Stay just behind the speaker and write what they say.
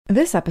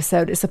This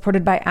episode is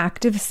supported by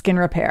Active Skin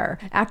Repair.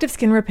 Active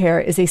Skin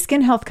Repair is a skin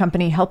health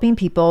company helping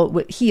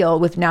people heal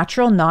with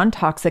natural,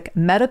 non-toxic,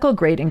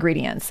 medical-grade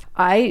ingredients.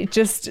 I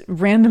just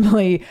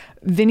randomly,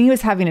 Vinny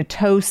was having a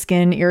toe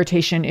skin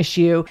irritation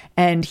issue,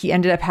 and he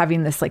ended up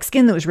having this like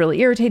skin that was really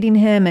irritating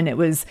him, and it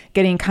was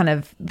getting kind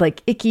of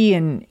like icky,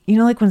 and you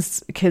know, like when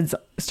kids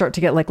start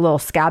to get like little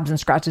scabs and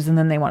scratches and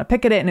then they want to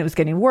pick at it, and it was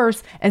getting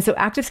worse. And so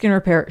Active Skin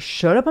Repair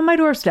showed up on my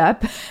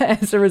doorstep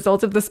as a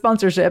result of the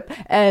sponsorship,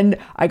 and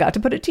I got to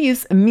put it to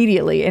use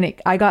immediately. And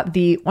I got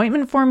the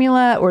ointment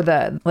formula, or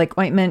the like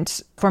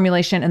ointment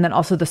formulation, and then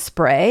also the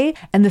spray,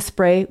 and the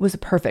spray was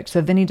perfect. So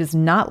Vinny does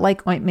not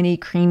like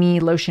ointmenty, creamy,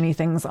 lotiony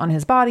things on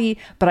his body,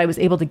 but I was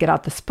able to get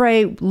out the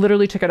spray,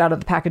 literally took it out of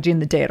the packaging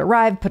the day it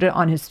arrived, put it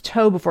on his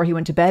toe before he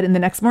went to bed. And the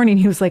next morning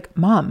he was like,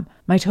 "Mom,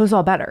 my toe's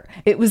all better."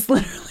 It was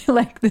literally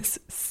like this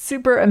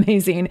super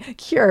amazing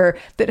cure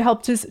that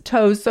helped his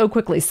toes so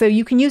quickly. So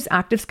you can use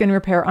Active Skin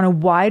Repair on a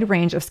wide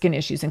range of skin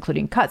issues,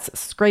 including cuts,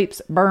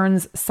 scrapes,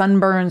 burns,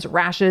 sunburns,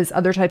 rashes,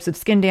 other types of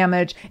skin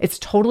damage. It's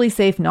totally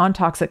safe,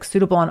 non-toxic,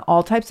 suitable on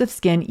all types of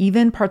skin,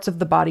 even parts of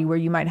the body where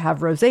you might have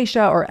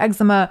rosacea or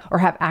eczema or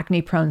have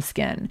acne-prone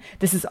skin.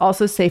 This is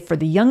also safe for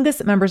the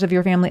youngest members of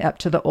your family up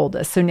to the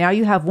oldest. So now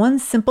you have one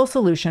simple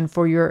solution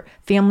for your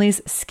family's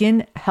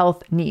skin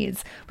health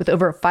needs. With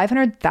over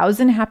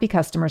 500,000 happy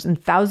customers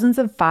and thousands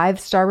of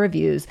 5-star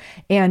reviews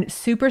and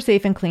super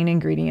safe and clean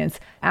ingredients,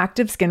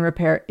 Active Skin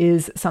Repair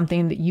is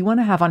something that you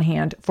want to have on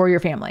hand for your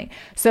family.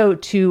 So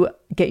to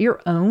get your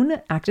own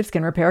Active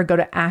Skin Repair, go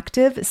to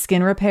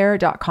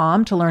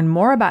activeskinrepair.com to learn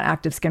more about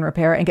Active Skin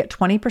Repair and get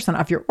 20%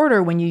 off your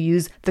order when you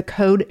use the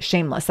code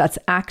SHAMELESS. That's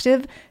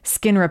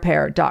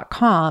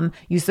activeskinrepair.com.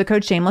 Use the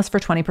code SHAMELESS for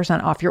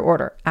 20% off your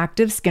order.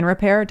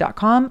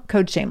 activeskinrepair.com,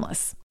 code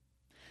SHAMELESS.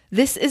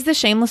 This is the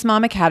Shameless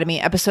Mom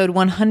Academy, episode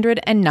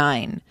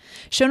 109.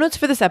 Show notes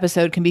for this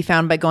episode can be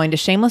found by going to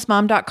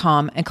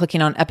shamelessmom.com and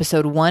clicking on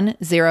episode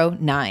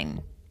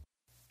 109.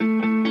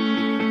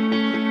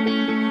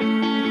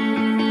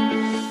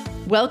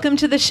 Welcome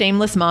to the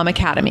Shameless Mom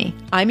Academy.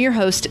 I'm your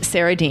host,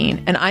 Sarah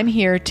Dean, and I'm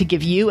here to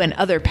give you and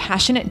other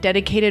passionate,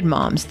 dedicated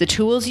moms the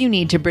tools you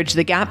need to bridge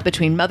the gap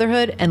between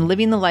motherhood and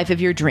living the life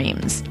of your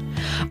dreams.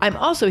 I'm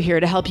also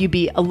here to help you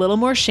be a little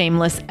more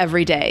shameless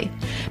every day.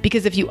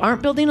 Because if you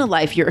aren't building a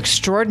life you're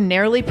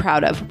extraordinarily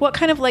proud of, what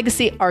kind of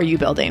legacy are you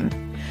building?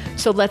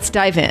 So let's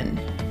dive in.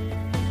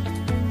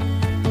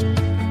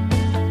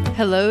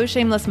 Hello,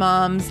 Shameless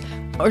Moms.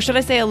 Or should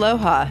I say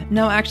aloha?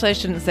 No, actually, I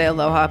shouldn't say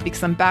aloha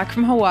because I'm back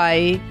from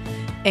Hawaii.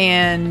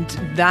 And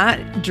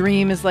that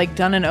dream is like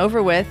done and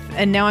over with.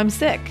 And now I'm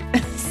sick.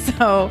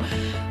 So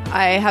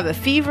I have a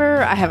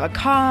fever, I have a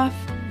cough,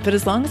 but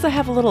as long as I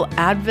have a little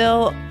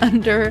Advil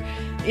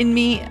in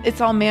me,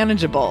 it's all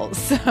manageable.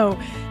 So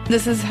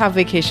this is how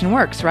vacation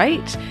works,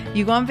 right?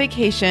 You go on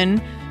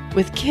vacation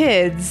with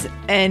kids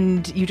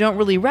and you don't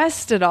really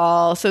rest at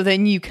all. So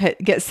then you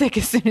get sick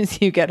as soon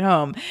as you get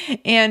home.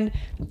 And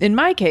in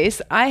my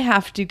case, I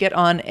have to get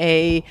on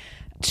a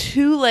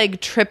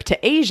 2-leg trip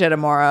to Asia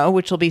tomorrow,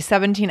 which will be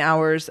 17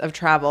 hours of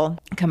travel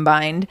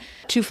combined.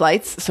 2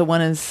 flights. So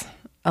one is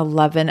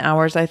 11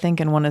 hours, I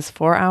think, and one is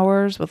 4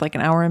 hours with like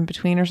an hour in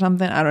between or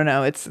something. I don't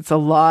know. It's a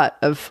lot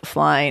of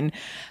flying.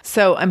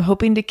 So I'm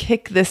hoping to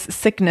kick this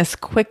sickness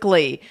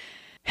quickly.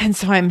 And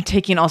so I'm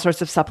taking all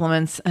sorts of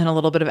supplements and a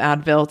little bit of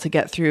Advil to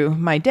get through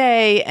my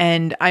day,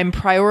 and I'm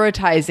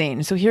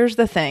prioritizing. So here's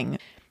the thing.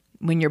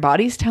 When your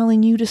body's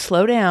telling you to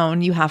slow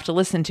down, you have to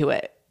listen to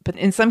it. But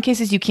in some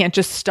cases, you can't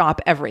just stop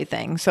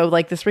everything. So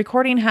like this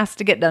recording has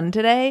to get done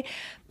today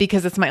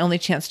because it's my only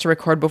chance to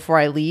record before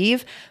I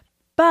leave.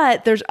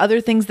 But there's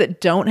other things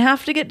that don't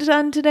have to get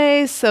done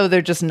today, so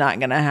they're just not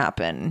going to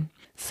happen.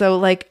 So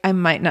like I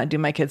might not do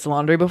my kids'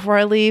 laundry before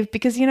I leave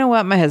because you know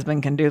what? My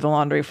husband can do the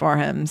laundry for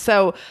him.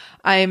 So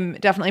I'm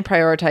definitely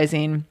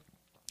prioritizing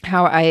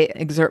how I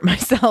exert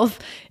myself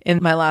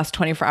in my last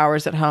 24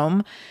 hours at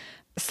home.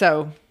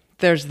 So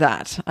there's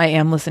that. I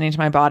am listening to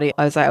my body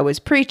as I always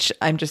preach.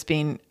 I'm just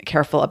being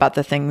careful about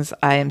the things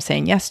I am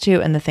saying yes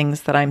to and the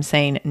things that I'm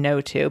saying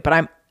no to. But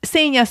I'm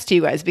saying yes to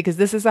you guys because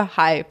this is a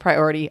high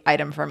priority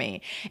item for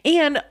me.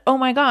 And oh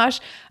my gosh,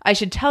 I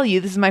should tell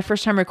you, this is my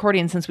first time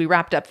recording since we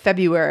wrapped up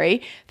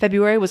February.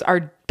 February was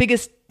our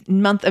biggest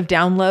month of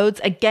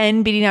downloads,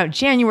 again, beating out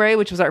January,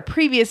 which was our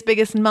previous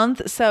biggest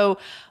month. So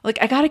like,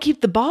 I got to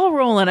keep the ball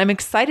rolling. I'm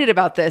excited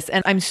about this.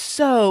 And I'm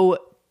so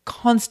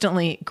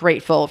constantly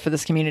grateful for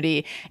this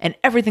community and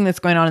everything that's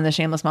going on in the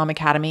Shameless Mom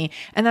Academy.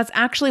 And that's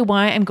actually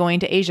why I'm going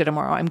to Asia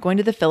tomorrow. I'm going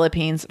to the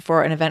Philippines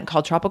for an event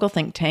called Tropical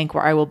Think Tank,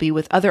 where I will be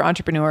with other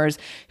entrepreneurs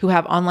who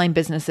have online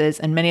businesses,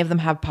 and many of them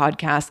have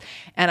podcasts.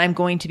 And I'm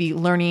going to be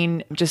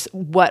learning just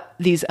what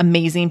these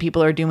amazing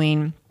people are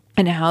doing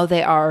and how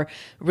they are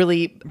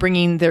really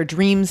bringing their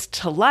dreams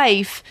to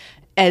life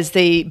as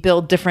they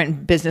build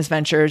different business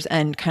ventures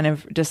and kind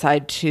of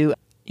decide to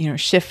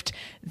shift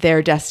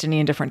their destiny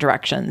in different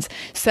directions.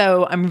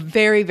 So I'm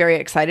very, very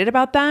excited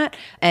about that.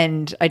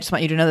 And I just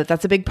want you to know that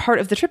that's a big part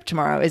of the trip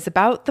tomorrow, is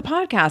about the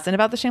podcast and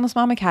about the Shameless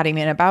Mom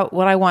Academy and about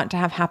what I want to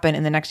have happen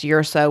in the next year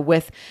or so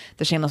with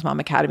the Shameless Mom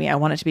Academy. I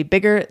want it to be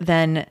bigger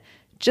than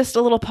just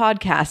a little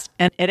podcast.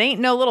 And it ain't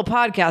no little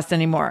podcast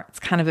anymore. It's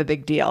kind of a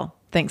big deal.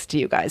 Thanks to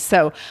you guys.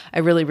 So I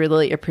really,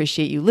 really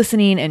appreciate you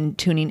listening and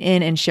tuning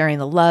in and sharing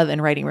the love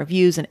and writing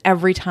reviews. And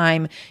every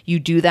time you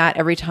do that,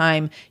 every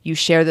time you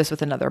share this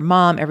with another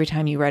mom, every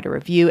time you write a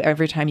review,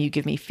 every time you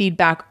give me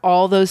feedback,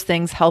 all those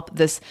things help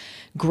this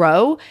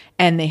grow,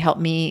 and they help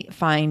me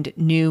find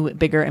new,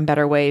 bigger, and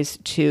better ways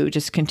to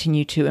just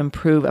continue to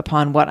improve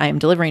upon what I am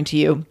delivering to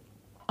you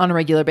on a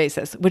regular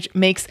basis, which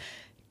makes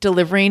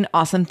delivering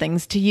awesome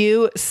things to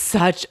you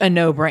such a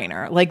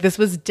no-brainer. Like, this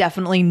was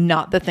definitely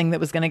not the thing that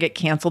was going to get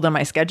canceled in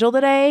my schedule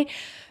today,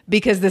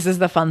 because this is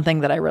the fun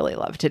thing that I really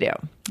love to do.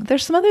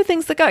 There's some other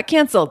things that got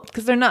canceled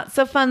because they're not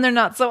so fun, they're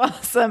not so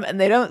awesome, and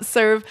they don't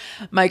serve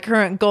my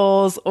current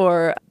goals,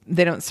 or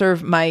they don't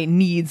serve my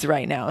needs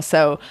right now.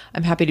 So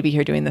I'm happy to be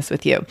here doing this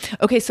with you.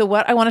 Okay, so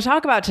what I want to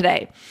talk about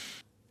today,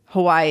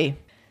 Hawaii.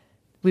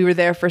 We were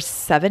there for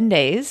 7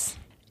 days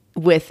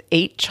with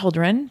 8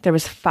 children. There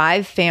was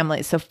 5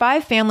 families. So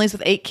 5 families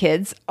with 8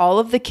 kids. All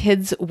of the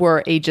kids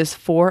were ages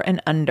 4 and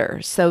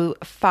under. So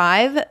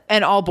 5,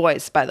 and all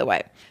boys, by the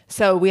way.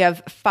 So we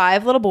have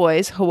 5 little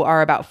boys who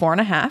are about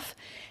 4.5.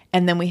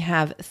 And then we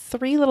have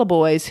 3 little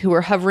boys who are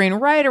hovering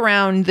right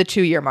around the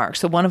 2-year mark.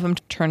 So one of them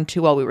turned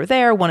 2 while we were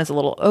there. One is a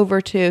little over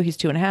 2. He's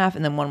 2.5.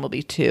 And then one will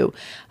be 2,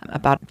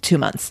 about 2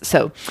 months.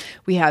 So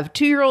we have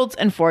 2-year-olds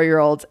and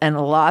 4-year-olds, and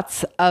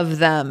lots of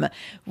them,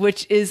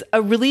 which is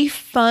a really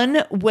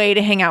fun way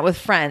to hang out with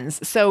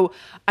friends. So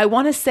I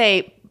want to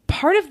say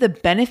part of the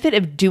benefit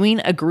of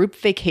doing a group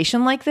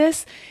vacation like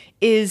this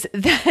is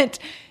that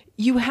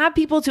you have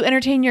people to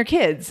entertain your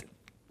kids.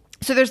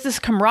 So there's this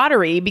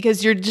camaraderie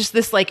because you're just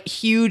this like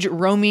huge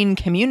roaming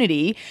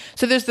community.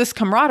 So there's this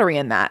camaraderie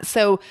in that.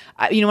 So,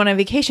 when I'm on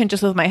vacation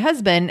just with my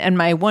husband and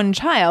my one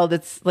child,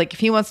 it's like if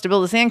he wants to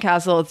build a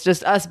sandcastle, it's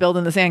just us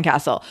building the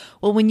sandcastle.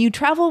 Well, when you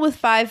travel with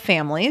 5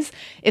 families,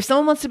 if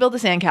someone wants to build a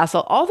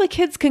sandcastle, all the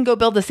kids can go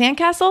build the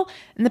sandcastle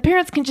and the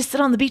parents can just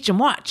sit on the beach and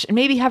watch and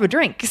maybe have a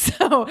drink.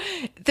 So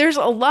there's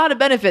a lot of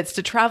benefits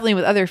to traveling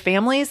with other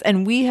families.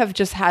 And we have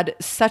just had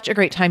such a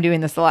great time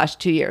doing this the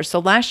last 2 years. So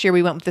last year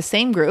we went with the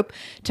same group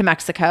to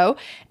Mexico.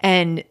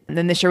 And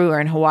then this year we were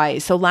in Hawaii.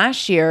 So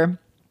last year,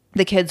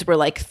 the kids were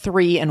like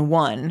 3 and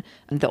 1.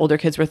 The older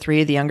kids were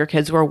 3, the younger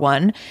kids were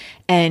 1.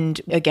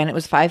 And again, it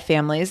was 5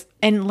 families.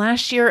 And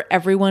last year,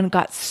 everyone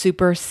got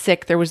super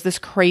sick. There was this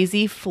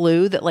crazy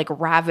flu that like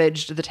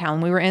ravaged the town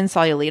we were in,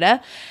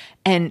 Sayulita.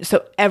 And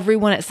so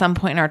everyone at some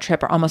point in our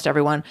trip, or almost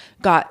everyone,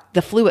 got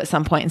the flu at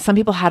some point. And some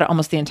people had it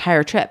almost the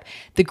entire trip.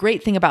 The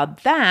great thing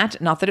about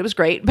that, not that it was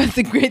great, but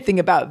the great thing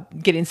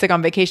about getting sick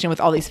on vacation with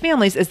all these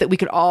families is that we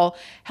could all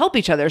help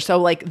each other. So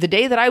like the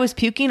day that I was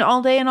puking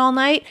all day and all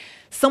night,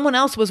 someone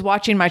else was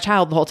watching my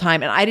child the whole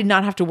time. And I did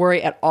not have to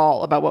worry at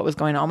all about what was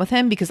going on with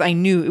him, because I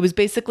knew it was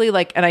basically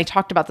like, and I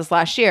talked about this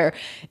last year,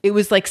 it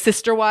was like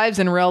Sister Wives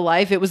in real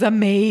life. It was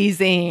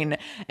amazing.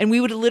 And we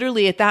would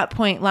literally, at that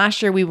point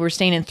last year, we were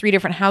staying in 3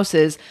 different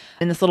houses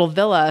in this little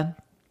villa.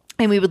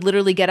 And we would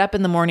literally get up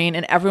in the morning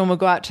and everyone would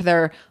go out to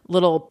their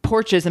little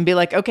porches and be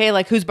like, okay,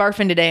 like who's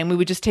barfing today? And we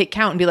would just take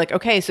count and be like,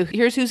 okay, so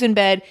here's who's in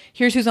bed.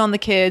 Here's who's on the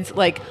kids.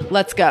 Like,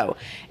 let's go.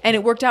 And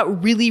it worked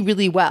out really,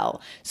 really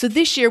well. So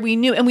this year we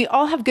knew, and we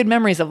all have good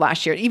memories of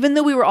last year. Even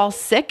though we were all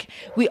sick,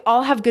 we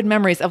all have good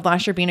memories of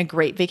last year being a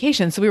great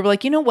vacation. So we were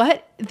like, you know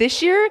what?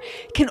 This year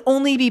can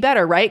only be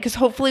better, right? Because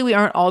hopefully we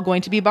aren't all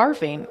going to be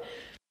barfing.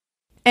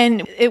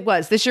 And it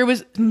was. This year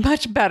was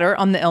much better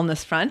on the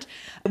illness front.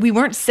 We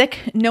weren't sick.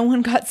 No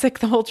one got sick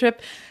the whole trip,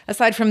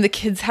 aside from the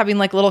kids having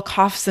like little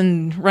coughs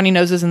and runny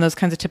noses and those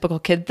kinds of typical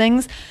kid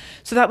things.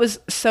 So that was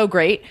so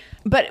great.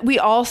 But we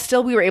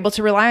were able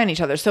to rely on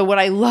each other. So what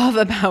I love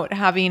about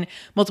having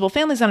multiple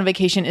families on a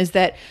vacation is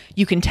that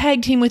you can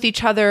tag team with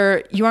each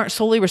other. You aren't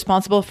solely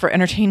responsible for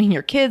entertaining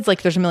your kids.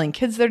 Like there's a million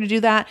kids there to do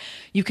that.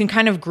 You can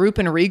kind of group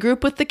and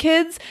regroup with the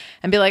kids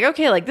and be like,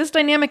 okay, like this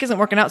dynamic isn't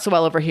working out so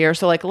well over here.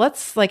 So like,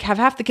 let's like have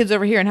half the kids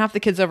over here and half the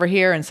kids over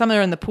here. And some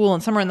are in the pool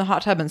and some are in the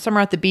hot tub and some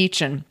are at the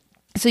beach. And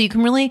so you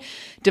can really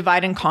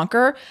divide and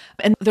conquer.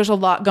 And there's a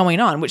lot going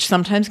on, which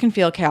sometimes can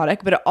feel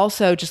chaotic, but it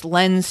also just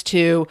lends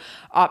to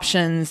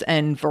options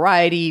and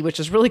variety, which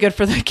is really good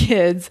for the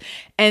kids.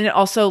 And it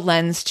also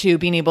lends to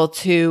being able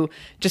to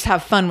just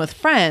have fun with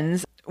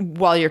friends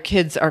while your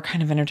kids are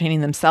kind of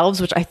entertaining themselves,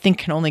 which I think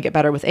can only get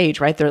better with age,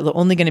 right? They're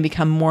only going to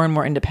become more and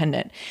more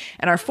independent.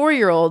 And our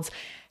 4-year-olds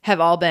have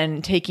all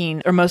been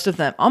taking, or most of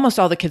them, almost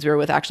all the kids we were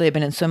with actually have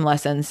been in swim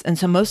lessons. And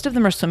so most of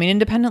them are swimming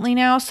independently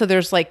now. So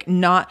there's like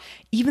not,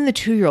 even the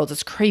 2-year-olds,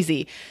 it's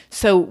crazy.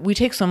 So we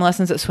take swim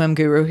lessons at Swim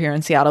Guru here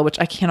in Seattle, which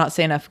I cannot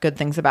say enough good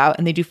things about.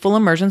 And they do full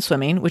immersion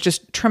swimming, which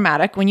is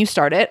traumatic when you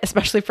start it,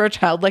 especially for a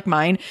child like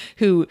mine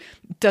who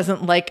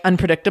doesn't like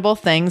unpredictable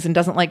things and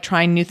doesn't like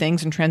trying new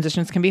things, and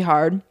transitions can be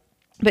hard.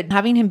 But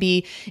having him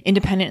be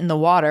independent in the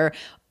water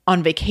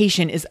on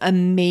vacation is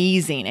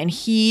amazing. And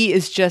he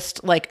is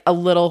just like a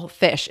little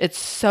fish. It's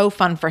so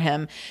fun for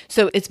him.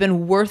 So it's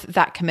been worth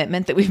that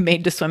commitment that we've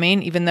made to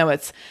swimming, even though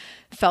it's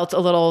felt a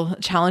little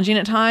challenging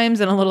at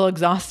times and a little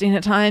exhausting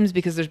at times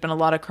because there's been a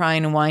lot of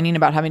crying and whining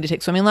about having to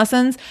take swimming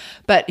lessons.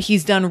 But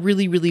he's done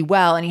really, really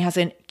well. And he has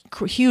a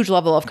huge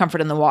level of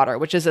comfort in the water,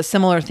 which is a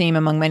similar theme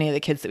among many of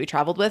the kids that we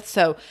traveled with.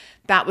 So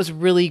that was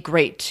really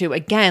great too.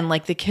 Again,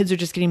 like the kids are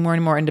just getting more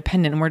and more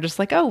independent and we're just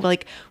like, oh,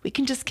 like we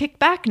can just kick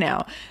back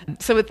now.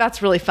 So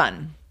that's really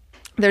fun.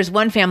 There's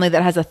one family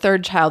that has a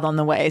third child on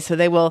the way. So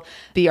they will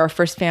be our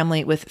first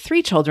family with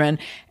 3 children.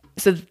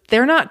 So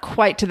they're not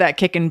quite to that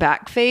kick and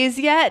back phase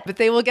yet, but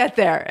they will get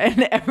there.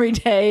 And every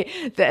day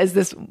as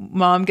this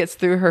mom gets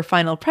through her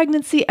final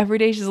pregnancy, every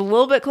day she's a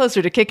little bit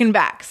closer to kicking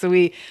back. So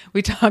we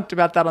talked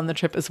about that on the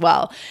trip as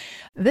well.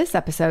 This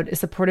episode is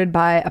supported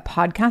by a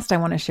podcast I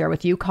want to share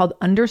with you called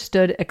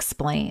Understood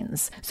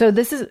Explains. So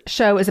this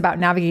show is about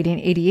navigating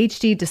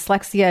ADHD,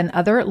 dyslexia, and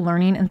other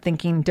learning and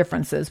thinking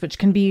differences, which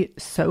can be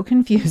so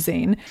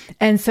confusing.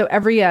 And so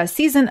every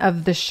season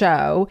of the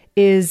show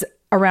is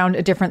around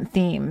a different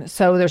theme.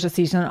 So there's a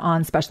season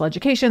on special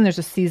education, there's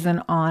a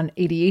season on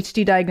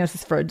ADHD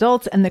diagnosis for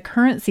adults, and the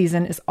current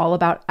season is all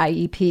about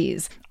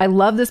IEPs. I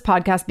love this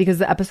podcast because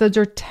the episodes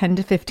are 10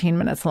 to 15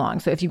 minutes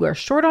long. So if you are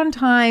short on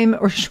time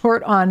or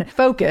short on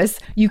focus,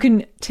 you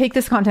can take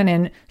this content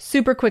in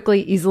super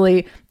quickly,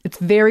 easily. It's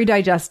very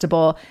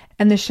digestible.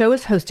 And the show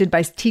is hosted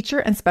by teacher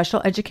and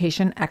special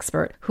education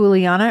expert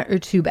Juliana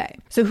Urtubey.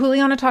 So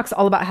Juliana talks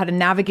all about how to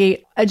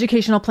navigate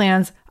educational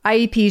plans,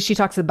 IEPs. She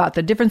talks about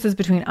the differences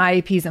between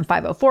IEPs and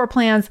 504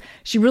 plans.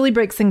 She really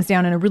breaks things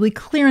down in a really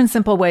clear and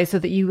simple way so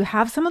that you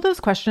have some of those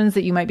questions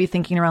that you might be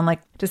thinking around,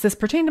 like, does this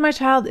pertain to my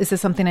child? Is this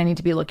something I need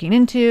to be looking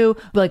into?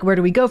 Like, where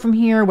do we go from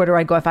here? Where do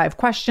I go if I have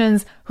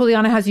questions?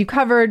 Juliana has you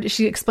covered.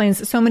 She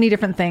explains so many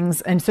different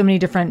things and so many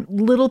different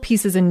little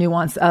pieces and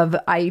nuance of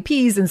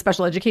IEPs and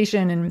special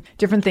education and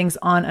different things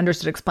on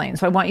Understood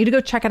Explains. So I want you to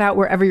go check it out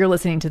wherever you're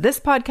listening to this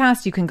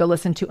podcast. You can go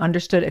listen to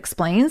Understood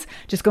Explains.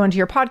 Just go into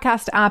your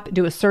podcast app,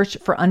 do a search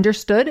for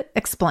Understood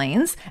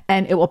Explains,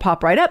 and it will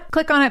pop right up.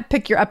 Click on it,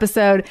 pick your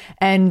episode,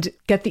 and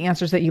get the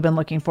answers that you've been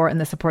looking for and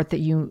the support that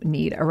you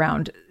need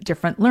around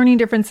different learning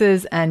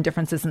differences and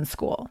differences in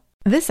school.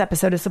 This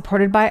episode is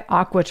supported by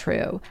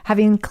AquaTrue.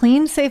 Having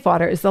clean, safe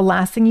water is the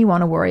last thing you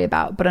want to worry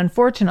about. But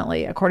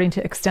unfortunately, according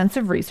to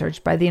extensive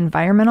research by the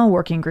Environmental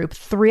Working Group,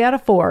 3 out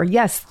of 4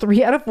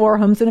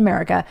 homes in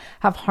America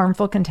have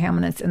harmful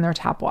contaminants in their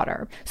tap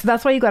water. So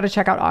that's why you got to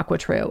check out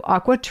AquaTrue.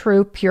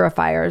 AquaTrue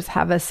purifiers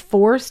have a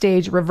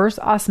 4-stage reverse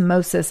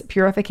osmosis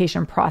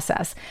purification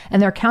process.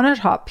 And their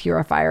countertop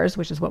purifiers,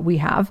 which is what we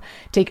have,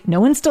 take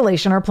no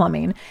installation or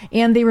plumbing,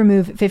 and they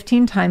remove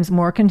 15 times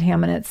more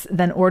contaminants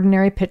than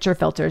ordinary pitcher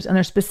filters. And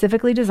they're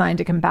specifically designed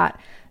to combat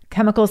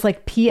chemicals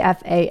like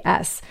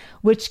PFAS,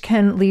 which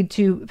can lead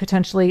to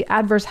potentially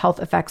adverse health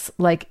effects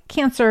like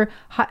cancer,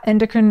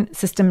 endocrine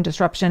system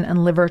disruption,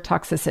 and liver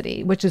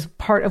toxicity, which is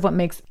part of what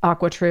makes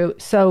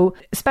AquaTrue so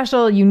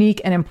special, unique,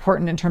 and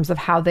important in terms of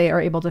how they are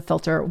able to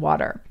filter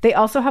water. They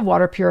also have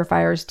water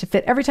purifiers to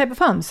fit every type of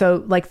home.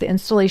 So like the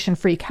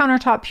installation-free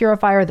countertop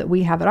purifier that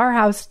we have at our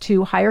house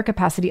to higher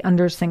capacity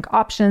under sink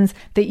options.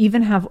 They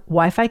even have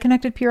Wi-Fi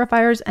connected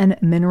purifiers and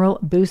mineral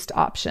boost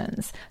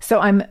options. So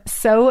I'm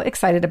so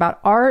excited about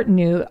our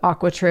new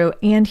AquaTrue.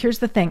 And here's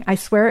the thing. I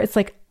swear it's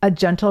like a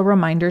gentle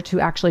reminder to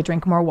actually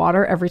drink more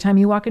water every time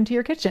you walk into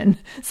your kitchen.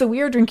 So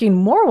we are drinking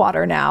more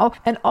water now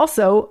and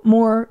also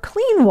more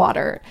clean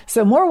water.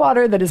 So more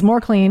water that is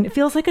more clean. It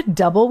feels like a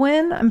double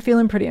win. I'm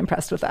feeling pretty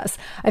impressed with us.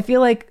 I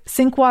feel like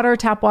sink water,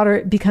 tap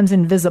water becomes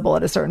invisible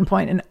at a certain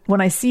point. And when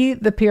I see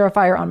the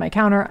purifier on my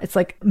counter, it's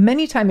like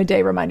many times a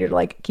day reminder to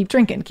like, keep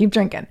drinking, keep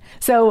drinking.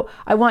 So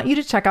I want you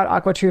to check out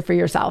AquaTrue for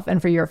yourself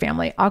and for your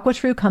family.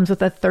 AquaTrue comes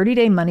with a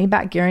 30-day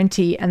money-back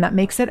guarantee, and that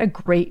makes it a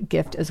great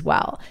gift as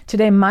well.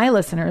 Today, my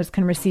listeners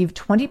can receive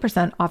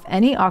 20% off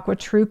any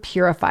AquaTrue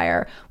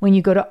purifier when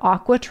you go to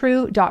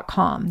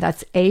aquatrue.com.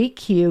 That's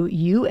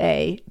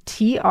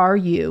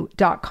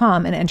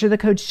AQUATRU.com and enter the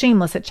code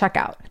shameless at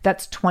checkout.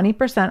 That's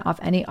 20%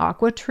 off any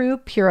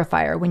AquaTrue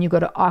purifier when you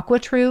go to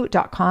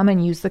aquatrue.com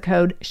and use the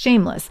code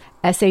shameless,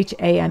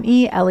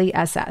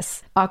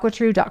 SHAMELESS.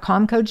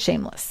 aquatrue.com, code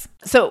shameless.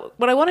 So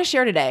what I want to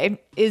share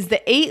today is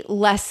the 8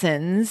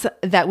 lessons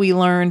that we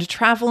learned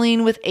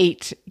traveling with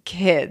 8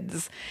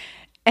 kids.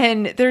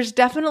 And there's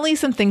definitely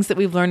some things that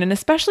we've learned, and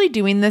especially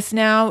doing this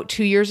now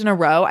 2 years in a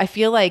row, I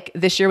feel like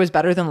this year was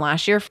better than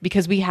last year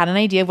because we had an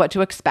idea of what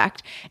to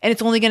expect, and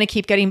it's only going to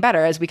keep getting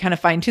better as we kind of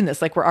fine tune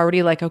this. Like we're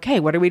already like, okay,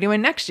 what are we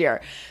doing next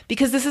year?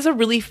 Because this is a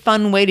really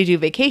fun way to do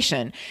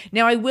vacation.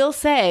 Now, I will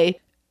say,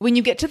 when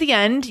you get to the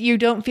end, you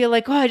don't feel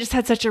like, oh, I just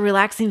had such a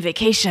relaxing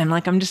vacation.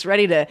 Like I'm just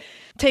ready to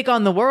take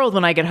on the world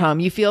when I get home.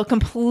 You feel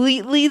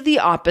completely the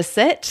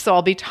opposite. So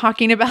I'll be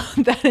talking about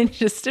that in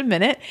just a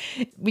minute.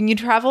 When you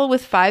travel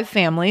with 5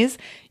 families,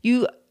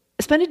 you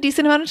spend a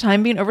decent amount of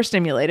time being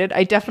overstimulated.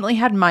 I definitely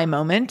had my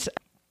moment.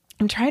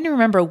 I'm trying to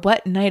remember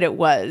what night it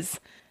was.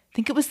 I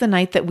think it was the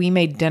night that we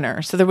made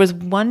dinner. So there was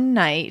one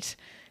night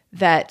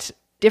that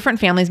different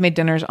families made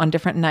dinners on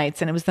different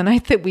nights. And it was the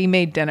night that we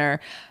made dinner.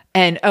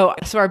 And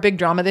so our big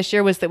drama this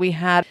year was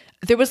that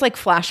there was like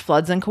flash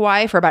floods in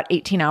Kauai for about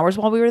 18 hours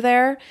while we were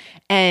there.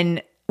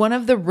 And one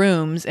of the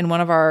rooms in one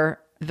of our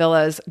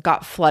villas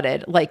got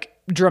flooded, like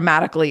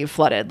dramatically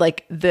flooded.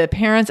 Like the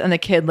parents and the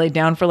kid laid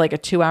down for like a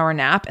 2-hour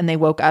nap and they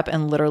woke up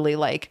and literally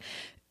like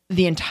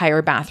the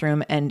entire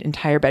bathroom and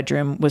entire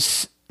bedroom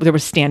there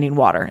was standing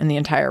water in the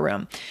entire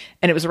room.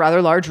 And it was a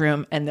rather large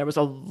room and there was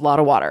a lot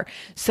of water.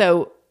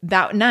 So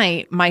that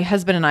night, my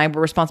husband and I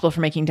were responsible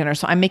for making dinner.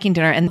 So I'm making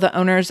dinner, and the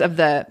owners of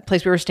the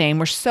place we were staying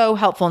were so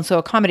helpful and so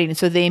accommodating.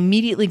 So they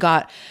immediately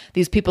got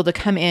these people to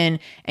come in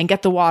and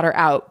get the water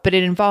out. But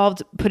it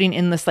involved putting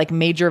in this like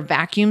major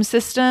vacuum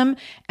system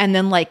and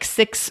then like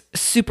 6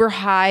 super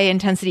high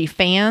intensity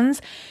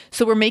fans.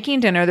 So we're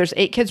making dinner. There's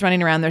 8 kids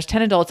running around. There's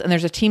 10 adults, and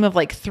there's a team of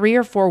like 3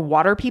 or 4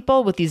 water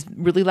people with these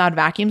really loud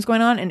vacuums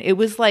going on. And it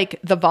was like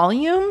the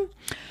volume,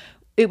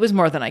 it was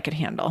more than I could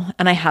handle.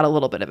 And I had a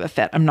little bit of a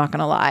fit, I'm not going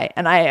to lie.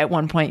 And I, at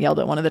one point, yelled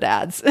at one of the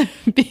dads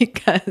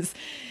because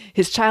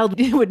his child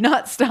would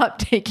not stop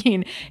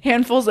taking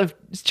handfuls of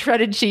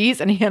shredded cheese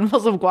and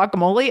handfuls of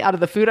guacamole out of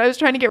the food I was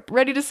trying to get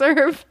ready to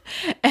serve.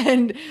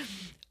 And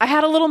I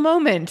had a little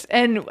moment.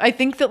 And I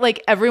think that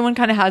like everyone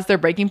kind of has their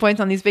breaking points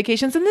on these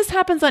vacations. And this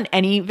happens on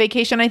any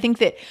vacation. I think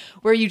that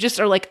where you just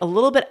are like a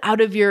little bit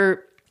out of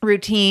your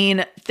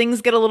routine,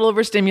 things get a little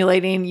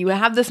overstimulating. You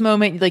have this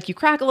moment, like you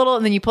crack a little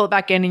and then you pull it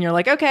back in and you're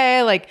like,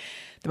 okay, like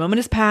the moment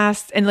has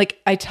passed. And like,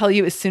 I tell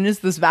you, as soon as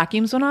those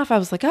vacuums went off, I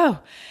was like, oh,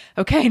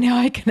 okay, now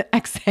I can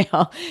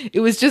exhale.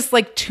 It was just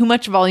like too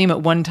much volume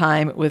at one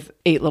time with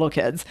 8 little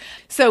kids.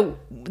 So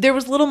there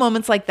was little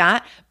moments like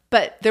that.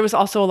 But there was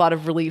also a lot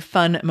of really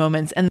fun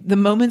moments, and the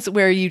moments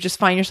where you just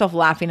find yourself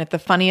laughing at the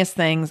funniest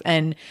things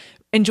and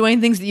enjoying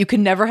things that you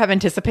could never have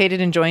anticipated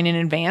enjoying in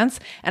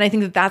advance. And I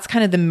think that that's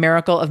kind of the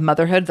miracle of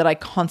motherhood that I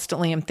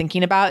constantly am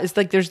thinking about, is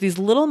like there's these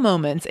little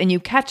moments and you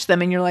catch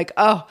them and you're like,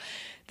 oh,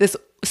 this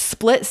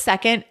split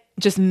second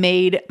just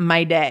made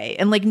my day.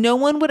 And like no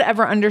one would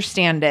ever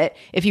understand it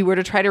if you were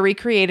to try to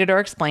recreate it or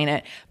explain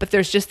it. But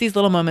there's just these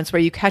little moments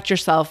where you catch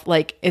yourself,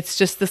 like it's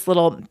just this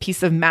little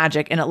piece of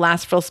magic and it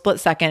lasts for a split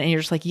second. And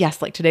you're just like,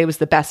 yes, like today was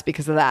the best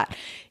because of that.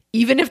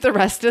 Even if the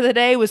rest of the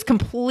day was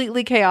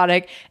completely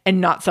chaotic and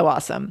not so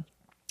awesome.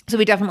 So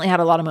we definitely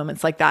had a lot of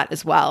moments like that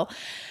as well.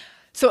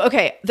 So,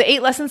 okay, the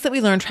 8 lessons that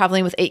we learned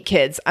traveling with 8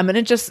 kids. I'm going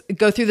to just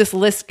go through this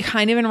list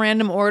kind of in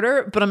random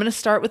order, but I'm going to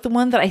start with the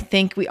one that I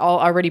think we all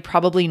already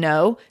probably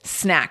know: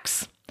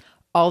 snacks.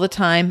 All the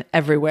time,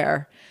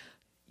 everywhere.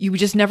 You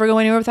just never go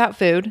anywhere without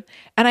food.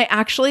 And I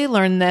actually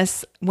learned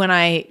this when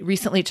I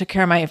recently took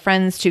care of my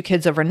friend's 2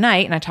 kids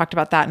overnight, and I talked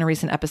about that in a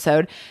recent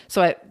episode.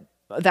 So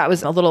that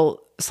was a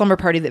little slumber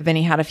party that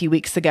Vinny had a few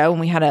weeks ago, and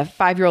we had a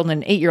 5-year-old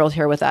and an 8-year-old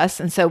here with us.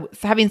 And so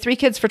having 3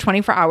 kids for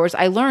 24 hours,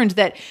 I learned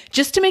that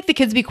just to make the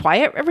kids be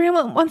quiet every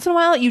once in a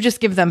while, you just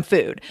give them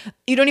food.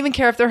 You don't even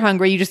care if they're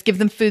hungry. You just give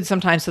them food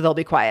sometimes so they'll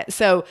be quiet.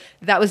 So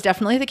that was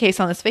definitely the case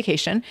on this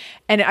vacation.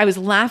 And I was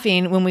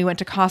laughing when we went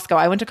to Costco.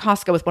 I went to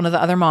Costco with one of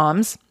the other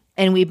moms,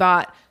 and we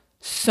bought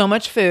so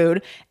much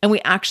food, and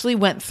we actually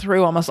went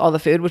through almost all the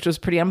food, which was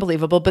pretty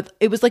unbelievable, but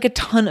it was like a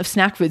ton of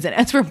snack foods. And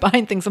as we're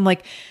buying things, I'm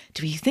like,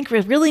 do we think we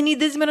really need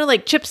this many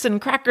like chips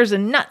and crackers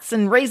and nuts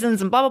and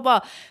raisins and blah, blah,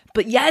 blah.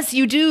 But yes,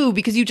 you do,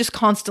 because you just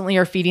constantly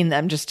are feeding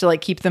them just to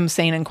like keep them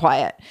sane and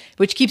quiet,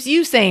 which keeps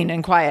you sane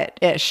and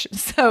quiet-ish.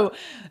 So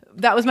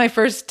that was my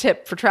first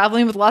tip for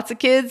traveling with lots of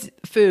kids: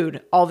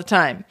 food all the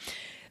time.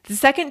 The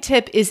second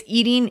tip is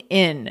eating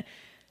in.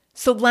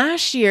 So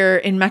last year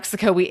in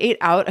Mexico, we ate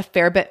out a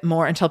fair bit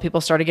more until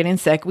people started getting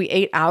sick. We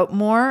ate out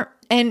more,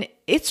 and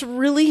it's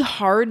really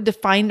hard to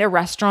find a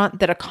restaurant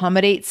that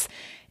accommodates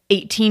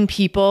 18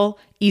 people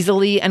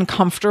easily and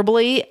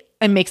comfortably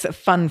and makes it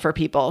fun for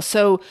people.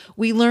 So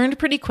we learned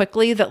pretty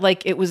quickly that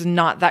like it was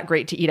not that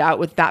great to eat out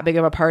with that big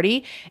of a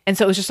party. And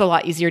so it was just a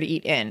lot easier to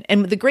eat in.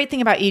 And the great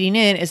thing about eating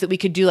in is that we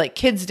could do like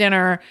kids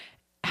dinner,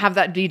 have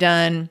that be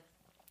done,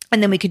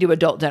 and then we could do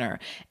adult dinner.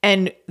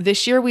 And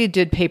this year we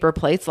did paper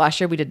plates.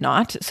 Last year we did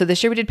not. So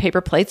this year we did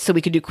paper plates so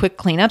we could do quick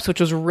cleanups, which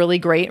was really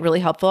great, really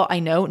helpful. I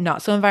know,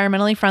 not so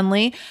environmentally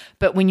friendly,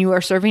 but when you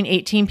are serving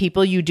 18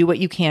 people, you do what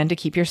you can to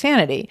keep your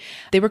sanity.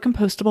 They were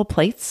compostable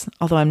plates,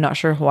 although I'm not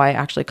sure why I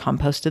actually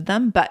composted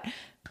them, but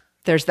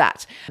there's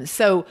that.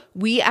 So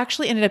we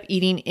actually ended up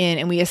eating in,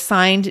 and we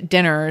assigned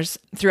dinners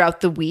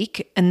throughout the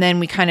week. And then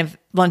we kind of,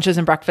 lunches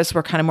and breakfasts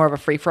were kind of more of a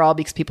free for all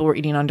because people were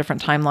eating on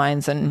different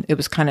timelines, and it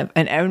was kind of,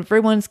 and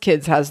everyone's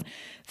kids has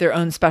their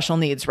own special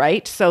needs,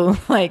 right? So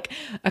like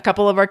a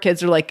couple of our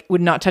kids are like,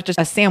 would not touch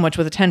a sandwich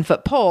with a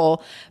 10-foot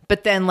pole,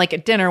 but then like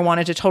at dinner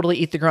wanted to totally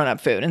eat the grown-up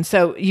food. And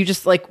so you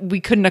just like, we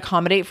couldn't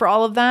accommodate for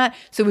all of that.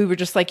 So we were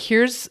just like,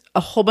 here's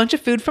a whole bunch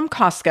of food from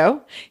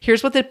Costco.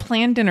 Here's what the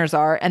planned dinners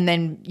are. And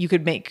then you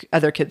could make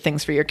other kid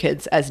things for your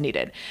kids as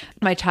needed.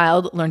 My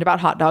child learned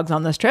about hot dogs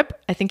on this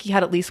trip. I think he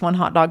had at least 1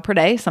 hot dog per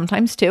day,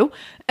 sometimes 2.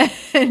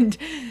 And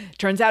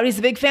Turns out he's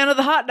a big fan of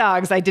the hot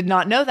dogs. I did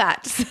not know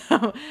that.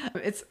 So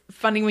it's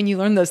funny when you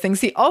learn those things.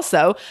 He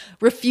also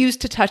refused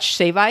to touch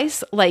shave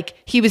ice. Like,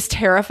 he was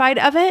terrified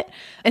of it.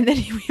 And then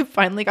we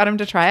finally got him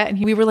to try it.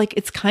 And we were like,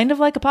 it's kind of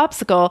like a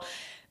popsicle.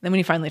 Then when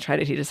he finally tried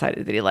it, he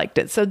decided that he liked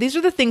it. So these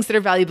are the things that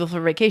are valuable for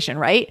vacation,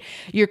 right?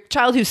 Your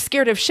child who's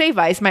scared of shave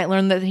ice might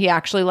learn that he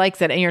actually likes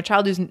it. And your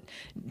child who's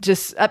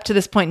just up to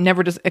this point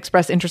never just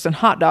expressed interest in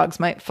hot dogs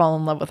might fall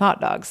in love with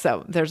hot dogs.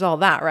 So there's all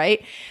that,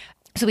 right?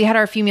 So we had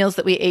our few meals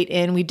that we ate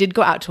in. We did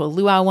go out to a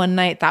luau one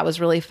night. That was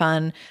really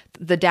fun.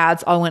 The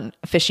dads all went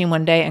fishing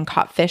one day and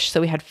caught fish. So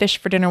we had fish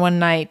for dinner one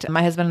night.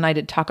 My husband and I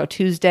did Taco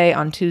Tuesday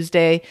on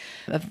Tuesday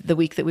of the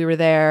week that we were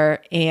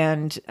there.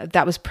 And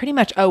that was pretty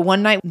much,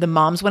 one night the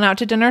moms went out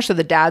to dinner. So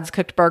the dads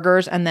cooked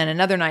burgers. And then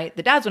another night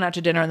the dads went out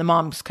to dinner and the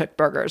moms cooked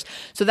burgers.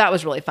 So that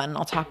was really fun. And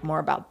I'll talk more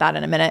about that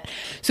in a minute.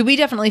 So we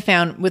definitely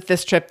found with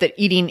this trip that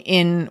eating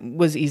in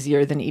was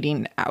easier than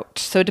eating out.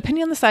 So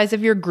depending on the size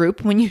of your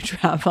group when you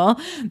travel,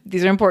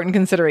 these are important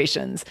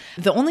considerations.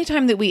 The only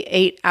time that we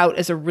ate out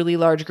as a really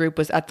large group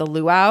was at the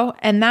luau,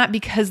 and that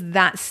because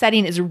that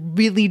setting is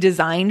really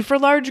designed for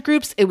large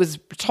groups, it was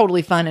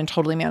totally fun and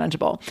totally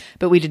manageable.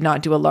 But we did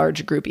not do a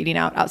large group eating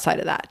out outside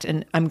of that,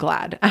 and I'm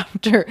glad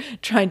after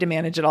trying to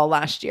manage it all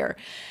last year.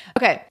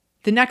 Okay,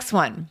 the next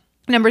one.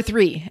 Number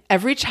 3,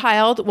 every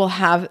child will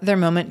have their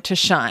moment to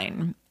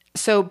shine.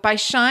 So by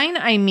shine,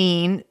 I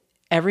mean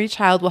every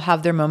child will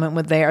have their moment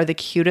when they are the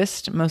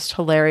cutest, most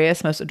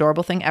hilarious, most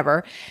adorable thing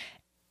ever.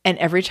 And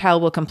every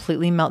child will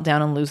completely melt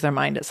down and lose their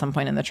mind at some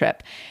point in the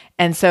trip.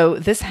 And so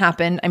this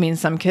happened. I mean,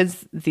 some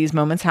kids, these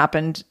moments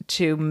happened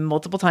to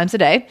multiple times a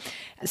day.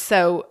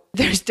 So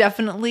there's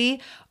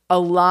definitely a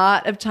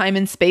lot of time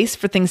and space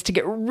for things to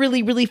get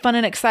really, really fun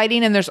and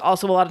exciting. And there's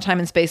also a lot of time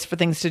and space for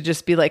things to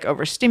just be like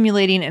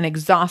overstimulating and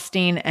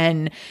exhausting.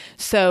 And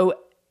so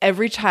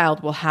every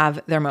child will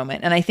have their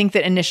moment. And I think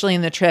that initially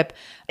in the trip,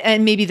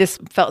 and maybe this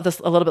felt this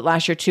a little bit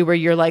last year too, where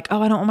you're like,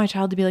 oh, I don't want my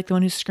child to be like the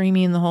one who's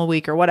screaming the whole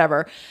week or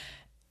whatever.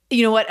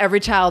 You know what? Every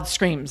child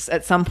screams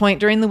at some point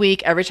during the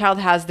week. Every child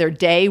has their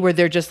day where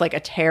they're just like a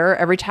terror.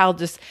 Every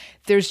child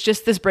there's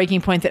just this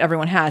breaking point that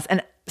everyone has.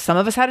 And some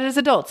of us had it as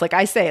adults. Like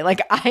I say, like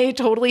I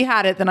totally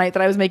had it the night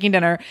that I was making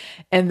dinner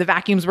and the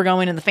vacuums were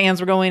going and the fans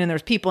were going and there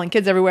was people and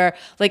kids everywhere.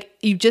 Like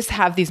you just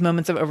have these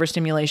moments of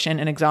overstimulation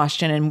and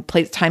exhaustion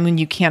and time when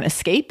you can't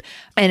escape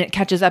and it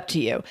catches up to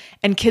you.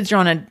 And kids are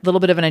on a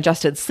little bit of an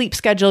adjusted sleep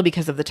schedule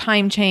because of the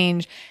time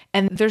change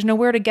and there's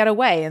nowhere to get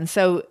away. And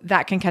so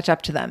that can catch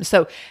up to them.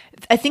 So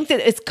I think that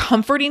it's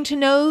comforting to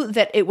know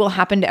that it will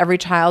happen to every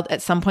child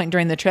at some point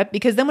during the trip,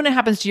 because then when it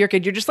happens to your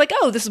kid, you're just like,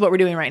 oh, this is what we're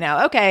doing right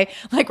now. Okay.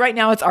 Like right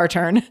now it's our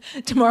turn.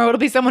 Tomorrow it'll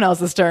be someone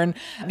else's turn,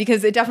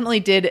 because it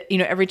definitely did,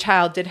 every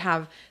child did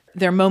have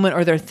their moment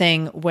or their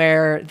thing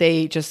where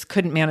they just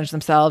couldn't manage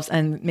themselves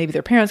and maybe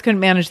their parents couldn't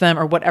manage them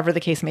or whatever the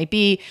case may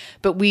be.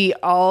 But we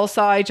all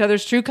saw each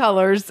other's true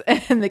colors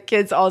and the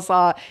kids all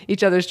saw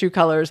each other's true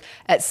colors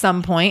at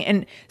some point.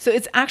 And so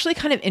it's actually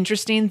kind of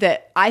interesting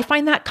that I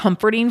find that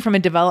comforting from a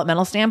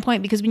developmental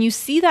standpoint, because when you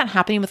see that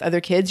happening with other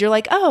kids, you're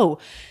like, oh,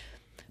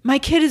 my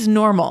kid is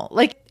normal.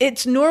 Like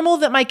it's normal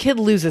that my kid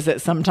loses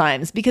it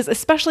sometimes, because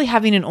especially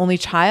having an only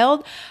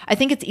child, I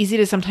think it's easy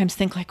to sometimes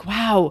think like,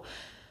 wow,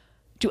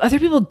 do other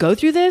people go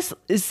through this?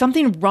 Is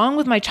something wrong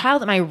with my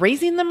child? Am I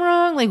raising them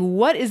wrong? Like,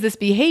 what is this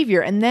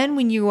behavior? And then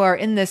when you are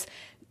in this,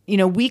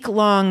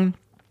 week-long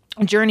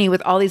journey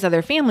with all these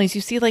other families,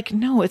 you see like,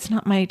 no, it's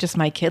not just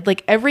my kid.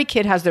 Like every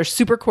kid has their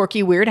super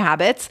quirky, weird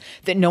habits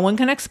that no one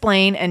can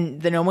explain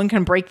and that no one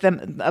can break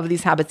them of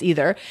these habits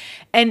either.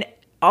 And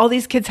all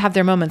these kids have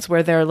their moments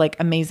where they're like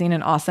amazing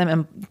and awesome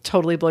and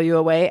totally blow you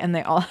away. And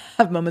they all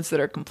have moments that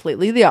are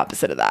completely the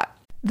opposite of that.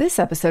 This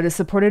episode is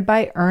supported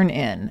by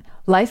EarnIn.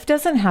 Life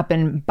doesn't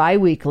happen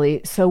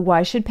bi-weekly, so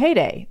why should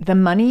payday? The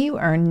money you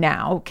earn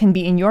now can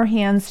be in your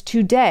hands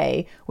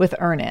today with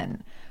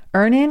EarnIn.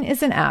 EarnIn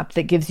is an app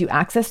that gives you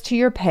access to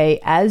your pay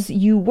as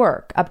you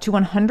work, up to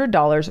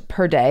 $100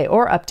 per day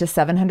or up to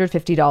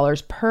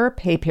 $750 per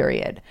pay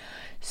period.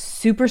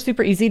 Super,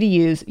 super easy to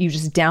use. You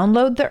just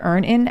download the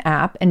EarnIn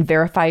app and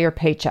verify your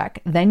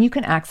paycheck. Then you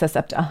can access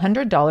up to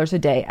 $100 a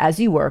day as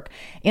you work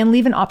and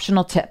leave an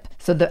optional tip.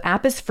 So the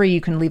app is free.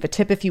 You can leave a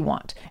tip if you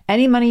want.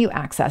 Any money you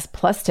access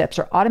plus tips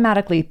are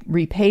automatically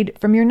repaid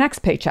from your next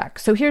paycheck.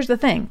 So here's the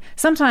thing.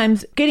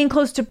 Sometimes getting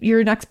close to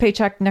your next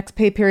paycheck, next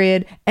pay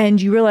period, and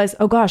you realize,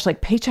 oh gosh,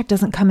 like paycheck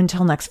doesn't come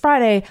until next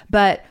Friday,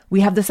 but we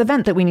have this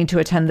event that we need to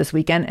attend this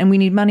weekend and we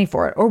need money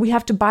for it. Or we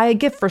have to buy a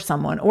gift for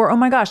someone. Or, oh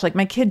my gosh, like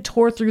my kid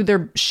tore through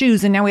their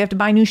shoes and now we have to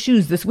buy new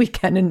shoes this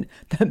weekend and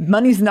the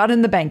money's not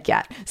in the bank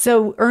yet.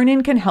 So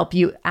EarnIn can help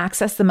you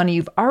access the money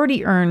you've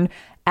already earned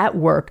at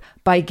work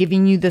by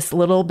giving you this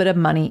little bit of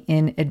money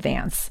in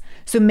advance.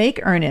 So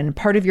make EarnIn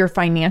part of your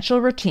financial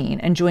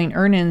routine and join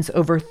EarnIn's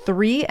over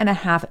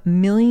 3.5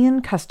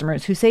 million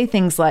customers who say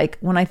things like,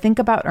 when I think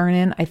about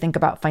EarnIn, I think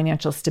about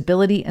financial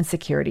stability and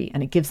security,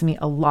 and it gives me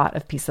a lot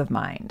of peace of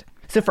mind.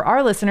 So for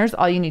our listeners,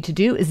 all you need to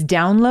do is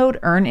download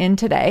EarnIn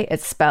today.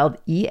 It's spelled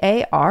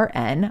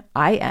EARNIN,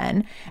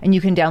 and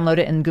you can download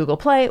it in Google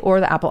Play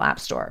or the Apple App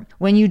Store.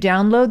 When you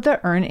download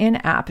the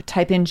EarnIn app,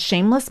 type in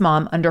Shameless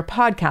Mom under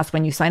podcast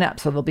when you sign up.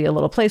 So there'll be a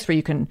little place where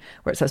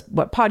it says,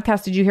 what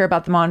podcast did you hear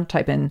about them on?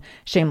 Type in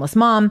Shameless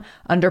Mom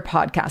under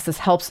podcast. This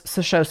helps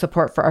to show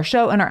support for our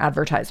show and our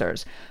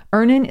advertisers.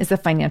 EarnIn is a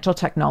financial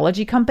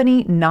technology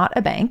company, not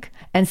a bank,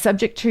 and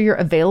subject to your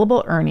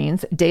available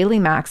earnings, daily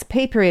max,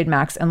 pay period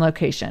max, and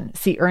location.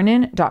 See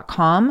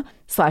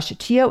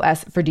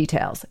earnin.com/TOS for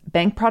details.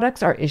 Bank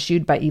products are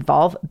issued by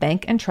Evolve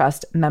Bank and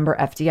Trust, member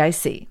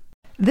FDIC.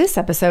 This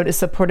episode is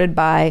supported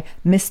by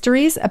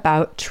Mysteries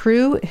About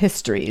True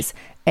Histories,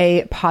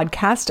 a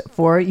podcast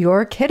for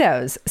your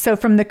kiddos. So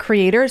from the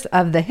creators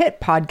of the hit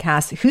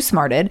podcast Who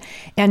Smarted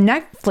and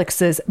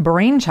Netflix's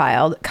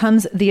Brainchild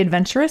comes the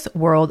adventurous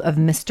world of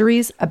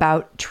Mysteries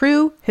About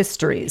True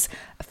Histories,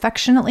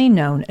 affectionately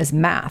known as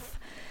MATH.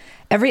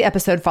 Every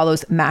episode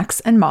follows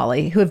Max and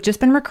Molly, who have just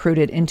been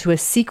recruited into a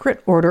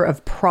secret order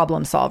of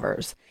problem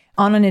solvers,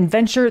 on an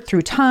adventure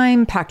through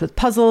time packed with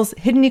puzzles,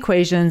 hidden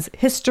equations,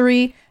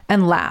 history,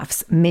 and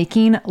laughs,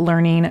 making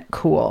learning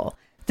cool.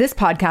 This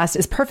podcast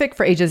is perfect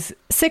for ages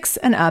 6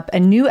 and up,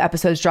 and new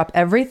episodes drop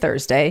every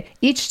Thursday,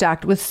 each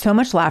stacked with so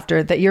much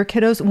laughter that your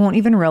kiddos won't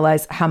even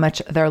realize how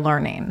much they're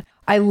learning.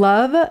 I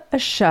love a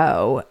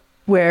show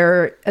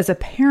where, as a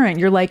parent,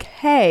 you're like,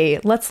 hey,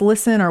 let's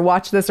listen or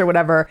watch this or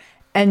whatever,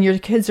 and your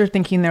kids are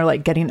thinking they're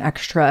like getting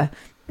extra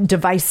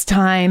device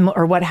time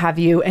or what have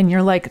you, and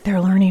you're like, they're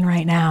learning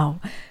right now.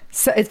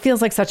 So it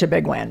feels like such a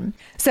big win.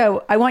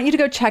 So I want you to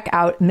go check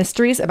out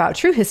Mysteries About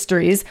True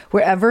Histories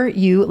wherever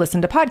you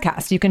listen to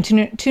podcasts. You can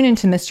tune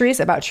into Mysteries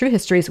About True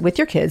Histories with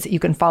your kids. You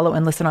can follow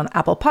and listen on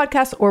Apple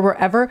Podcasts or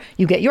wherever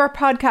you get your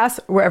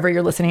podcasts, wherever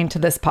you're listening to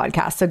this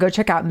podcast. So go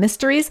check out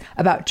Mysteries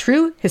About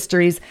True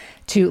Histories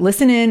to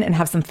listen in and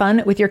have some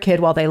fun with your kid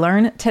while they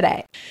learn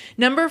today.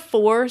 Number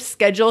 4,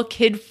 schedule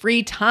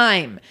kid-free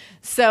time.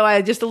 So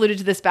I just alluded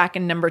to this back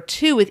in number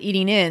 2 with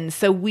eating in.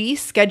 So we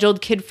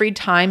scheduled kid-free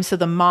time. So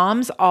the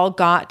moms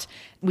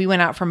we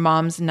went out for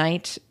mom's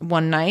night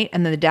one night,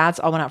 and then the dads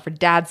all went out for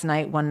dad's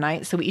night one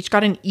night. So we each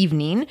got an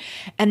evening.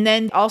 And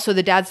then also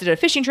the dads did a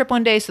fishing trip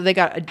one day, so they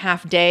got a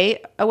half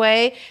day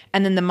away.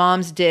 And then the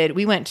moms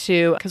we went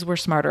to, because we're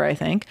smarter, I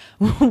think,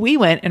 we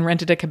went and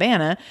rented a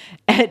cabana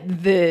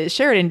at the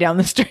Sheridan down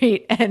the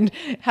street and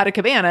had a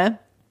cabana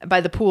by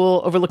the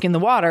pool overlooking the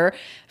water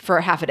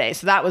for half a day.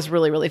 So that was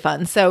really, really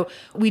fun. So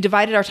we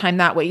divided our time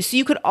that way. So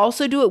you could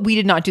also do it. We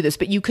did not do this,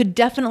 but you could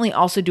definitely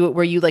also do it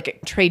where you like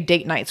trade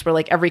date nights, where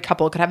like every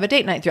couple could have a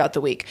date night throughout the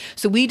week.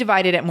 So we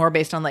divided it more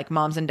based on like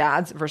moms and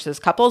dads versus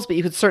couples, but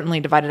you could certainly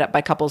divide it up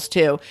by couples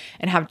too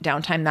and have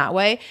downtime that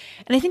way.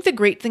 And I think the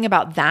great thing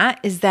about that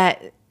is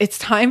that it's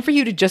time for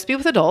you to just be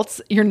with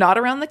adults. You're not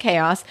around the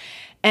chaos.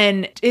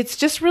 And it's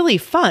just really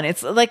fun.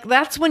 It's like,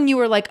 that's when you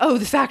were like, oh,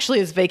 this actually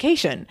is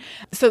vacation.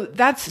 So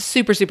that's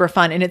super, super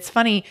fun. And it's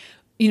funny,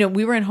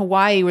 we were in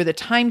Hawaii where the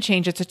time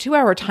change, it's a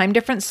 2-hour time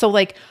difference. So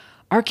like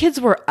our kids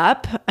were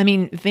up. I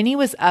mean, Vinny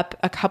was up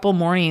a couple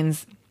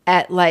mornings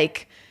at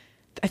like,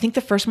 I think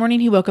the first morning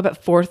he woke up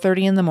at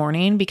 4:30 in the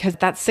morning because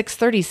that's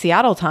 6:30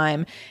 Seattle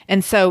time.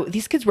 And so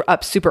these kids were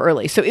up super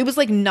early. So it was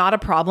like not a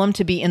problem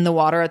to be in the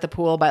water at the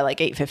pool by like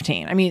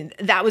 8:15. I mean,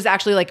 that was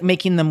actually like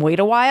making them wait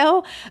a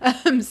while.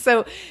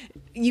 So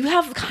you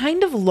have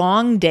kind of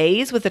long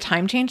days with a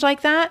time change like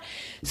that.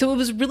 So it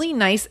was really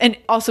nice. And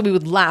also we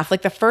would laugh.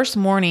 Like the first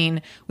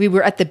morning we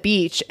were at the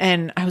beach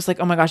and I was like,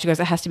 oh my gosh, you guys,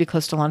 it has to be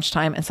close to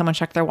lunchtime. And someone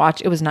checked their watch.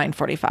 It was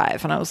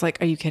 9:45. And I was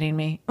like, are you kidding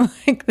me?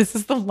 Like, this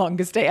is the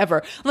longest day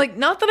ever. Like,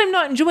 not that I'm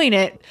not enjoying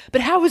it,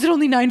 but how is it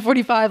only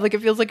 9:45? Like,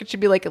 it feels like it should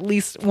be like at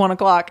least 1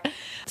 o'clock.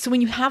 So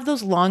when you have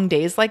those long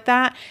days like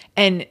that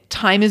and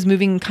time is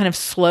moving kind of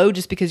slow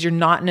just because you're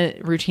not in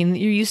a routine that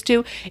you're used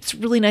to, it's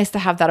really nice to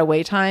have that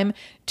away time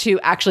to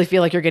actually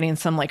feel like you're getting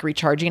some like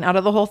recharging out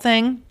of the whole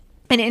thing.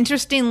 And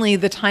interestingly,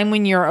 the time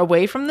when you're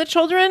away from the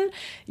children,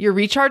 your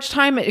recharge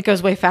time, it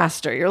goes way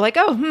faster. You're like,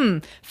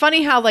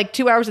 funny how like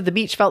 2 hours at the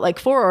beach felt like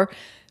 4,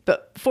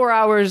 but 4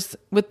 hours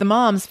with the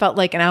moms felt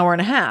like an hour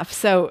and a half.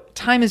 So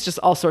time is just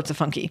all sorts of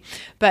funky,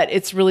 but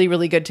it's really,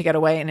 really good to get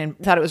away. And I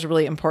thought it was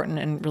really important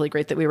and really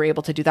great that we were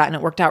able to do that. And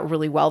it worked out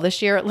really well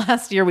this year.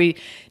 Last year, we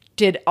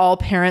did all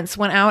parents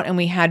went out and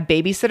we had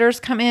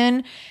babysitters come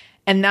in.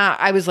 And that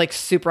I was like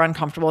super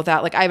uncomfortable with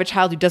that. Like I have a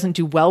child who doesn't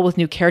do well with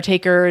new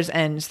caretakers.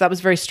 And so that was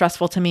very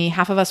stressful to me.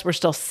 Half of us were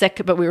still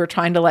sick, but we were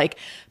trying to like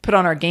put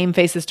on our game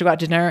faces to go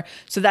out to dinner.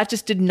 So that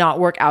just did not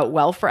work out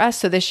well for us.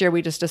 So this year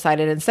we just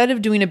decided instead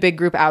of doing a big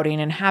group outing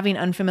and having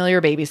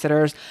unfamiliar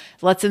babysitters,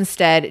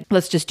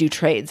 let's just do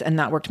trades. And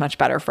that worked much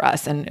better for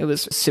us. And it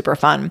was super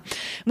fun.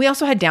 We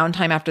also had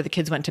downtime after the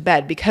kids went to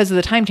bed because of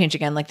the time change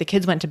again. Like the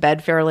kids went to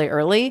bed fairly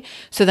early.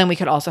 So then we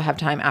could also have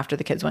time after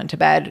the kids went to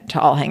bed to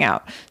all hang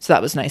out. So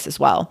that was nice as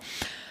well.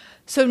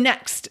 So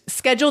next,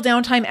 schedule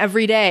downtime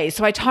every day.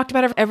 So I talked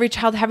about every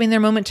child having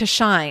their moment to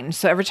shine.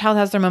 So every child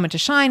has their moment to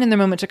shine and their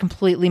moment to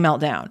completely melt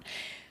down.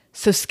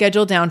 So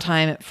schedule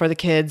downtime for the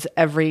kids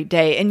every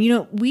day. And,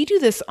 we do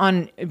this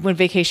when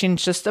vacation,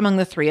 just among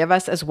the three of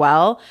us as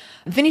well.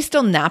 Vinny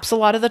still naps a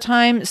lot of the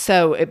time,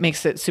 so it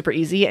makes it super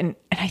easy. And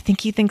I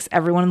think he thinks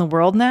everyone in the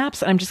world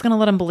naps. And I'm just going to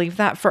let him believe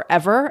that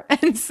forever.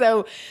 And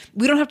so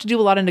we don't have to do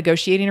a lot of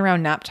negotiating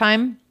around nap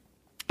time.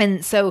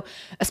 And so,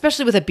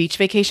 especially with a beach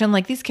vacation,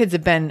 like these kids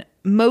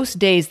most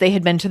days they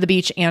had been to the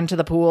beach and to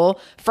the pool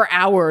for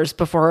hours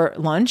before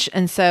lunch.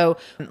 And so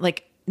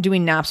like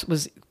doing naps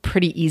was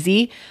pretty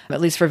easy.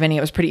 At least for Vinny,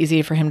 it was pretty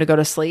easy for him to go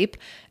to sleep.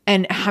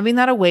 And having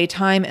that away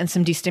time and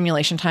some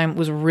destimulation time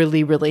was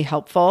really, really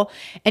helpful.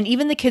 And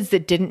even the kids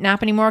that didn't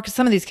nap anymore, because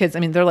some of these kids,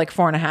 they're like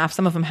 4.5.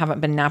 Some of them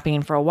haven't been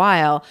napping for a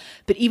while.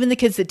 But even the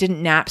kids that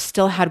didn't nap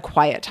still had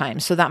quiet time.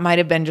 So that might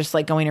have been just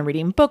like going and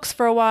reading books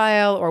for a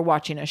while or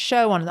watching a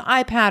show on the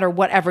iPad or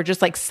whatever,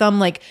 just like some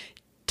like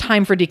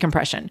time for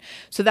decompression.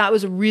 So that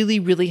was really,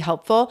 really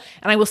helpful.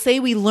 And I will say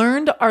we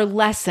learned our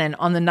lesson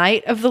on the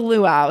night of the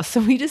luau.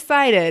 So we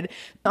decided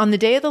on the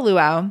day of the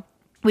luau,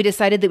 we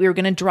decided that we were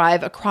going to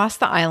drive across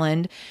the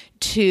island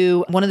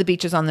to one of the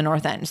beaches on the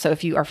north end. So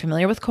if you are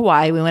familiar with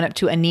Kauai, we went up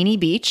to Anini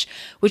Beach,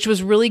 which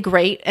was really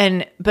great.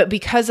 But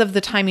because of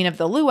the timing of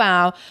the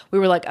luau, we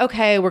were like,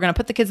 okay, we're going to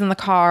put the kids in the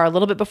car a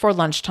little bit before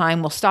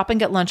lunchtime. We'll stop and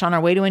get lunch on our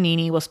way to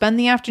Anini. We'll spend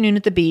the afternoon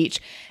at the beach.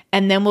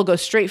 And then we'll go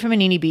straight from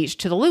Anini Beach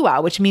to the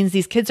luau, which means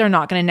these kids are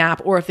not going to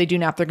nap. Or if they do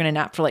nap, they're going to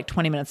nap for like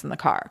 20 minutes in the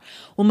car.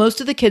 Well,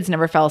 most of the kids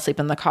never fell asleep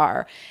in the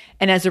car.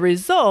 And as a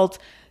result,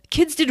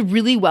 kids did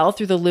really well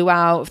through the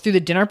luau, through the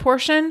dinner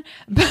portion,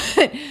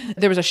 but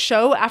there was a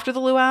show after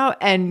the luau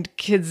and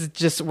kids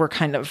just were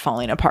kind of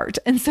falling apart.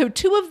 And so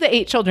 2 of the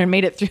 8 children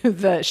made it through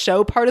the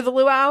show part of the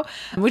luau,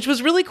 which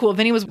was really cool.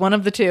 Vinny was one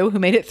of the 2 who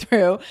made it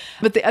through,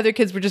 but the other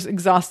kids were just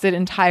exhausted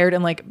and tired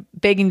and like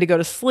begging to go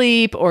to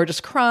sleep or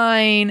just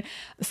crying.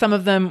 Some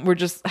of them were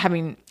just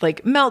having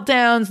like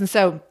meltdowns. And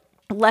so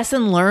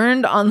lesson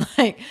learned on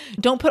like,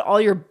 don't put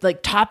all your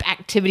like top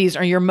activities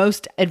or your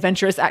most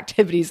adventurous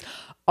activities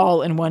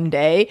all in one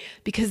day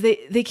because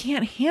they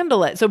can't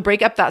handle it. So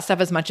break up that stuff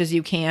as much as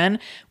you can.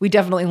 We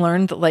definitely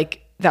learned that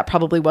like that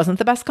probably wasn't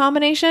the best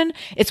combination.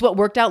 It's what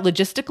worked out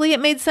logistically. It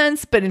made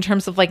sense, but in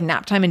terms of like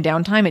nap time and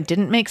downtime, it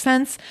didn't make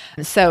sense.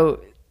 So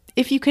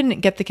if you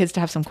can get the kids to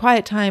have some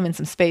quiet time and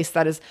some space,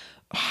 that is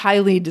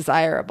highly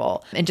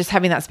desirable, and just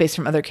having that space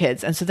from other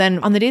kids. And so then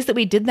on the days that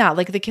we did that,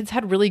 like the kids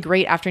had really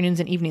great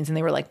afternoons and evenings, and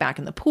they were like back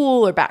in the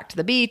pool or back to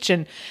the beach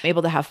and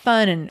able to have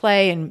fun and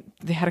play. And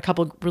they had a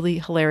couple really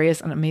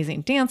hilarious and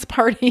amazing dance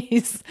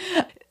parties.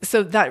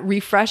 So that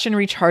refresh and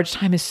recharge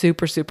time is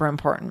super, super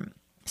important.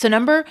 So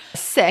number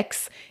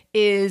 6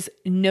 is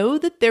know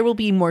that there will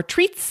be more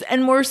treats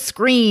and more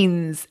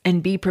screens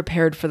and be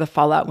prepared for the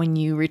fallout when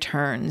you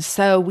return.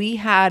 So we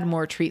had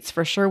more treats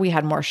for sure. We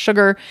had more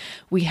sugar.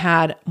 We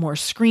had more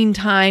screen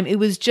time. It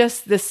was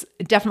just this,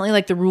 definitely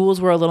like the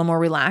rules were a little more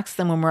relaxed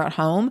than when we're at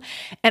home.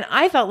 And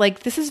I felt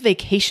like this is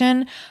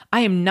vacation. I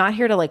am not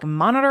here to like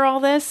monitor all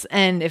this.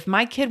 And if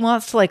my kid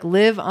wants to like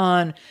live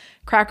on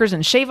crackers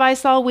and shave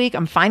ice all week,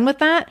 I'm fine with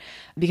that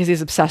because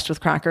he's obsessed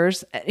with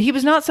crackers. He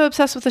was not so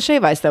obsessed with the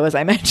shave ice though, as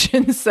I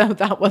mentioned, so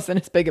that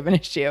wasn't as big of an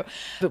issue.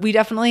 But we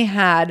definitely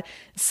had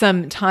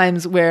some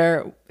times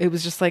where it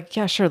was just like,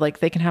 yeah, sure, like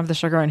they can have the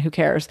sugar and who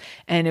cares?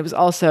 And it was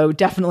also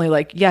definitely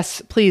like,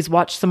 yes, please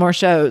watch some more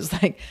shows.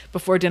 Like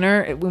before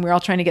dinner, when we were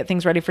all trying to get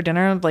things ready for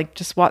dinner, like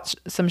just watch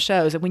some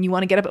shows. And when you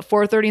want to get up at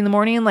 4:30 in the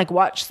morning, like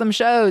watch some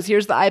shows.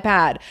 Here's the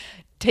iPad.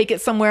 Take it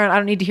somewhere and I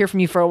don't need to hear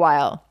from you for a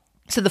while.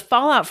 So the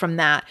fallout from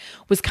that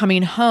was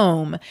coming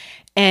home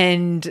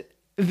and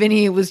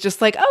Vinny was just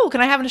like, oh,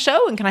 can I have a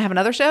show? And can I have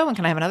another show? And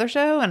can I have another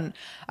show? And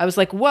I was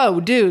like, whoa,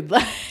 dude,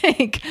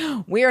 like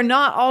we are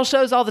not all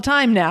shows all the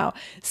time now.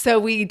 So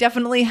we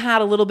definitely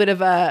had a little bit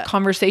of a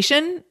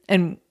conversation,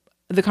 and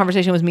the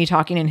conversation was me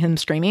talking and him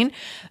screaming,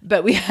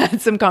 but we had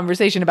some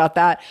conversation about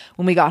that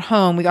when we got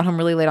home. We got home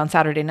really late on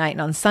Saturday night,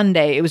 and on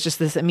Sunday, it was just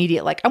this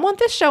immediate, like, I want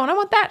this show and I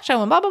want that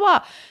show and blah, blah, blah.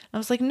 And I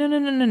was like,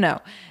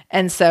 no.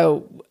 And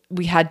so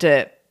we had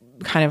to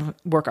kind of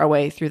work our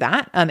way through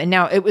that. And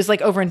now it was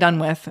like over and done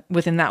with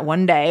within that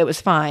one day. It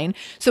was fine.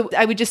 So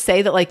I would just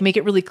say that like, make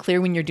it really clear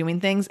when you're doing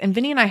things. And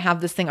Vinny and I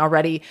have this thing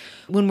already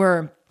when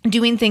we're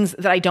doing things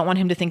that I don't want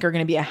him to think are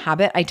going to be a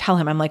habit. I tell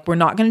him, I'm like, we're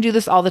not going to do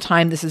this all the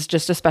time. This is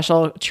just a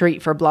special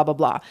treat for blah, blah,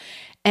 blah.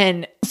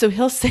 And so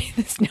he'll say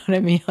this now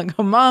to me. I'll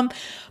go, Mom,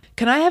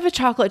 can I have a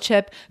chocolate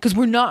chip? Because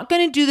we're not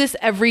going to do this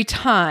every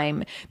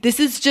time. This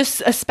is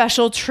just a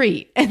special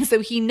treat. And so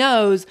he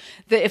knows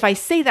that if I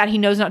say that, he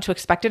knows not to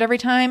expect it every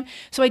time.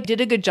 So I did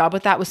a good job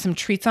with that with some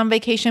treats on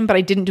vacation, but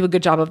I didn't do a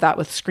good job of that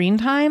with screen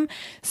time.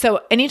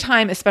 So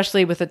anytime,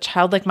 especially with a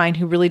child like mine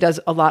who really does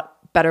a lot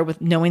better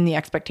with knowing the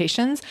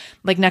expectations,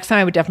 like next time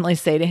I would definitely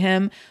say to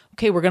him,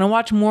 okay, we're going to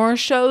watch more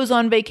shows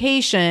on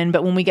vacation,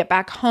 but when we get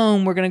back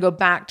home, we're going to go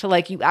back to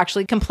like, you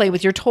actually can play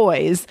with your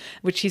toys,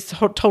 which he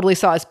totally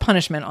saw as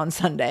punishment on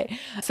Sunday.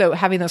 So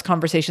having those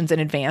conversations in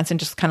advance and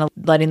just kind of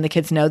letting the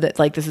kids know that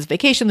like, this is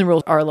vacation, the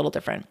rules are a little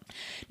different.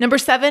 Number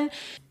 7,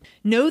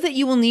 Know that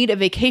you will need a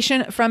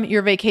vacation from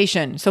your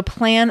vacation. So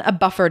plan a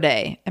buffer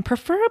day, and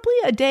preferably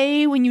a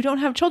day when you don't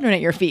have children at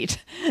your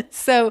feet.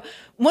 So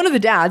one of the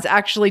dads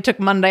actually took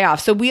Monday off.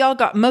 So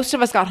most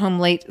of us got home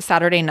late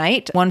Saturday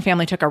night. One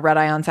family took a red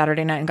eye on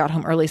Saturday night and got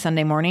home early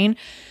Sunday morning.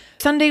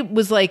 Sunday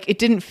was like, it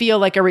didn't feel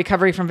like a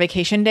recovery from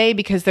vacation day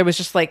because there was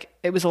just like,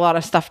 it was a lot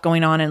of stuff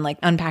going on and like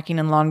unpacking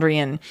and laundry,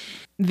 and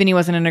Vinny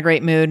wasn't in a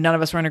great mood. None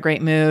of us were in a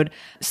great mood.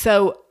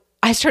 So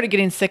I started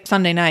getting sick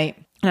Sunday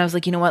night, and I was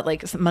like, you know what?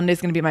 Like,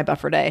 Monday's going to be my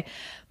buffer day.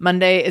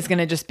 Monday is going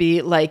to just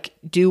be like,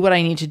 do what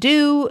I need to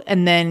do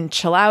and then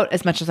chill out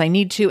as much as I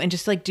need to and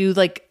just like do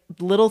like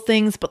little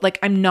things. But like,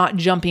 I'm not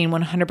jumping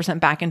 100%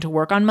 back into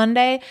work on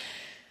Monday,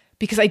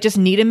 because I just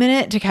need a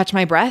minute to catch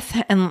my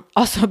breath. And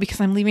also because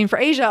I'm leaving for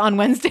Asia on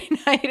Wednesday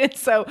night. And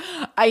so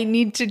I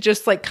need to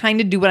just like kind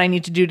of do what I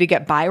need to do to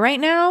get by right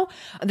now.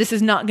 This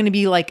is not going to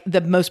be like the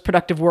most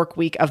productive work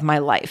week of my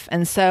life.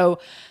 And so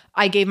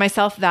I gave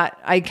myself that,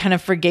 I kind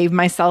of forgave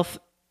myself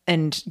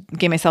and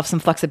gave myself some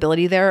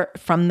flexibility there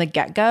from the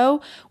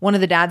get-go. One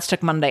of the dads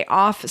took Monday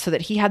off so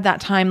that he had that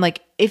time.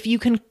 Like, if you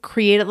can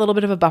create a little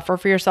bit of a buffer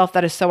for yourself,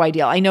 that is so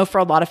ideal. I know for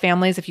a lot of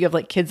families, if you have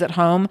like kids at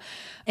home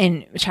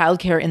and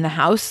childcare in the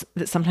house,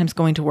 that sometimes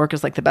going to work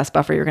is like the best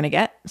buffer you're going to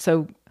get.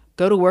 So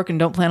go to work and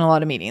don't plan a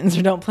lot of meetings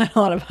or don't plan a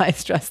lot of high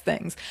stress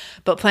things.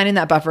 But planning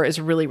that buffer is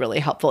really, really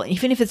helpful.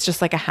 Even if it's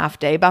just like a half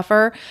day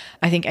buffer,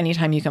 I think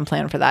anytime you can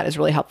plan for that is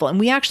really helpful. And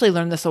we actually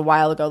learned this a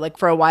while ago. Like,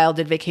 for a while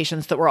did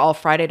vacations that were all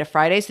Friday to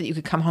Friday so that you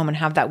could come home and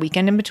have that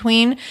weekend in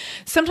between.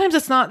 Sometimes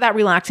it's not that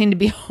relaxing to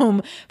be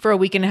home for a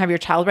weekend and have your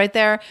child right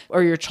there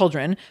or your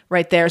children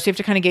right there. So you have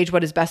to kind of gauge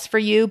what is best for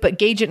you, but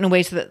gauge it in a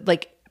way so that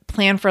like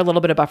plan for a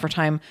little bit of buffer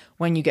time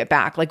when you get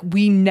back. Like,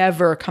 we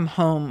never come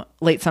home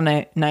late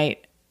Sunday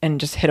night and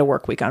just hit a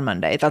work week on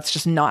Monday. That's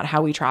just not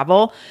how we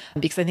travel.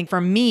 Because I think for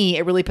me,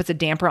 it really puts a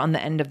damper on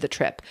the end of the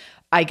trip.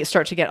 I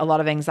start to get a lot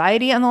of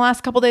anxiety on the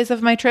last couple days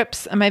of my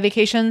trips and my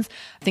vacations,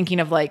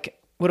 thinking of like,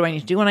 what do I need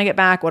to do when I get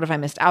back? What have I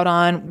missed out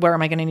on? Where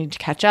am I going to need to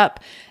catch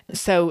up?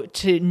 So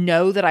to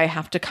know that I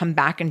have to come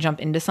back and jump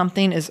into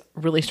something is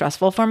really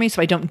stressful for me.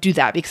 So I don't do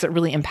that because it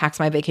really impacts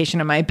my vacation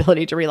and my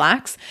ability to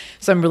relax.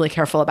 So I'm really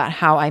careful about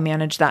how I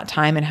manage that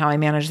time and how I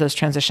manage those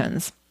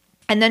transitions.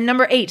 And then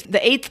number 8, the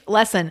 8th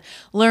lesson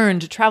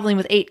learned traveling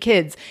with 8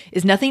 kids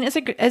is nothing is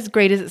as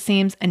great as it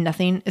seems and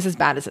nothing is as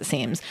bad as it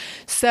seems.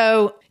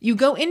 So you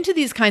go into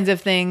these kinds of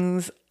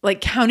things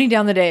like counting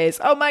down the days.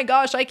 Oh my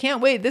gosh, I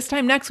can't wait. This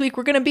time next week,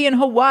 we're going to be in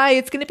Hawaii.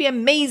 It's going to be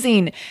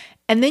amazing.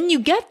 And then you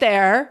get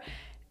there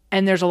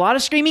and there's a lot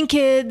of screaming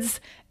kids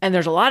and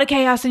there's a lot of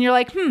chaos and you're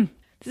like,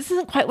 this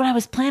isn't quite what I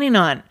was planning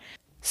on.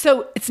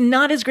 So it's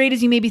not as great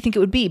as you maybe think it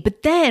would be.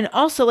 But then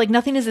also, like,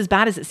 nothing is as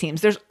bad as it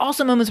seems. There's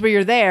also moments where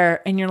you're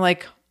there and you're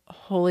like,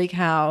 holy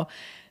cow,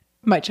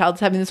 my child's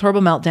having this horrible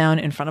meltdown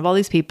in front of all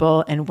these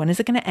people. And when is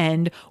it going to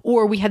end?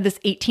 Or we had this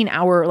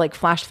 18-hour like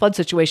flash flood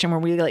situation where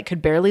we like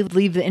could barely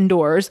leave the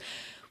indoors.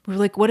 We were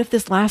like, what if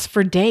this lasts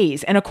for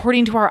days? And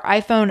according to our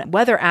iPhone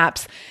weather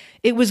apps,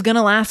 it was going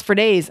to last for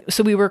days.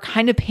 So we were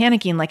kind of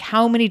panicking, like,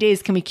 how many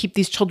days can we keep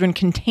these children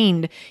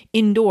contained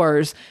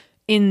indoors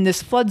in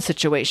this flood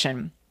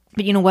situation?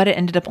 But you know what? It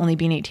ended up only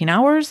being 18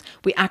 hours.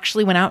 We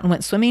actually went out and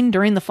went swimming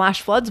during the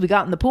flash floods. We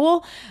got in the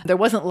pool. There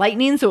wasn't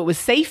lightning, so it was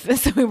safe.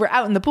 So we were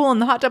out in the pool in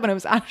the hot tub, and it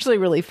was actually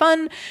really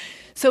fun.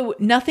 So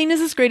nothing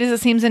is as great as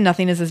it seems and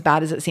nothing is as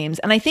bad as it seems.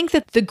 And I think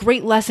that the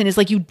great lesson is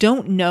like, you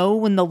don't know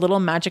when the little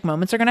magic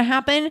moments are going to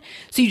happen.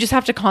 So you just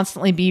have to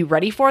constantly be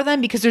ready for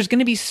them, because there's going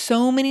to be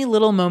so many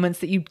little moments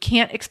that you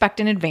can't expect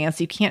in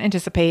advance. You can't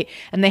anticipate,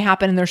 and they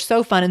happen and they're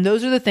so fun. And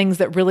those are the things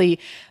that really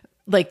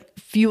like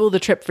fuel the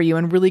trip for you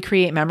and really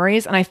create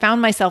memories. And I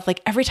found myself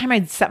like every time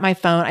I'd set my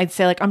phone, I'd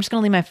say like, I'm just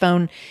going to leave my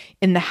phone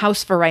in the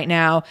house for right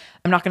now.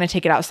 I'm not going to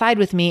take it outside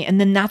with me. And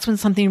then that's when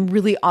something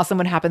really awesome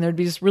would happen. There'd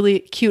be this really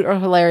cute or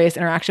hilarious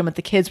interaction with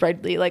the kids where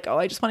I'd be like, oh,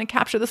 I just want to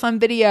capture this on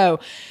video.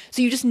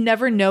 So you just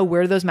never know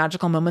where those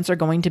magical moments are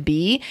going to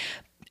be.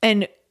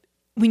 And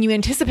when you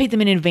anticipate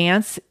them in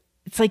advance,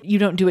 it's like you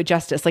don't do it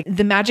justice. Like,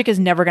 the magic is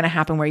never going to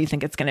happen where you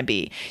think it's going to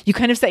be. You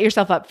kind of set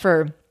yourself up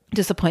for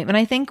disappointment,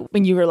 I think,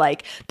 when you were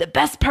like, the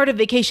best part of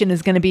vacation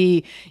is going to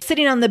be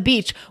sitting on the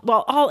beach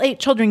while all 8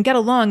 children get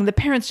along. The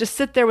parents just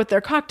sit there with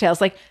their cocktails.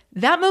 Like,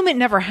 that moment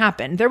never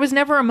happened. There was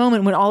never a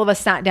moment when all of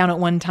us sat down at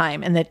one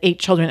time and that 8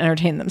 children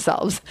entertained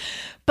themselves.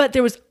 But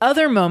there was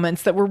other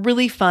moments that were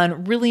really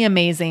fun, really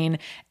amazing,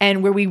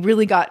 and where we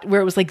really got,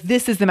 where it was like,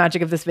 this is the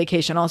magic of this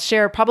vacation. I'll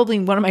share probably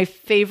one of my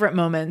favorite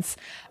moments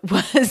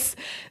was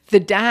the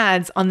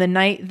dads on the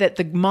night that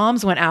the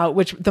moms went out,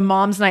 which the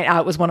mom's night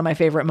out was one of my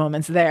favorite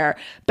moments there.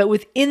 But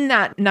within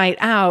that night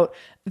out,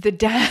 the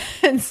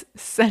dads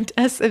sent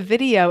us a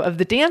video of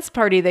the dance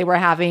party they were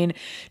having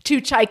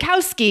to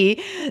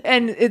Tchaikovsky,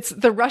 and it's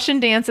the Russian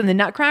dance and the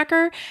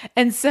Nutcracker.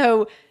 And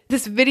so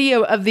this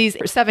video of these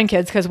 7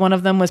 kids, because one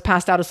of them was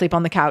passed out asleep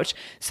on the couch.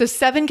 So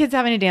 7 kids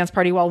having a dance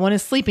party while one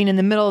is sleeping in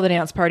the middle of the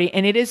dance party.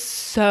 And it is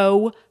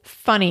so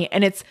funny.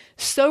 And it's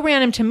so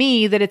random to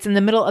me that it's in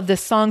the middle of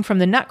this song from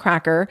the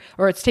Nutcracker,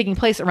 or it's taking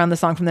place around the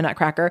song from the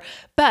Nutcracker.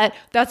 But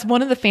that's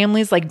one of the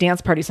family's like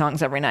dance party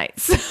songs every night.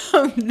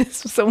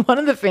 So one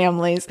of the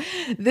families,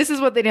 this is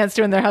what they dance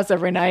to in their house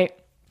every night.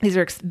 These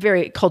are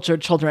very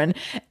cultured children.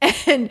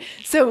 And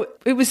so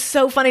it was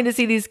so funny to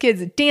see these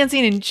kids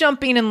dancing and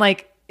jumping and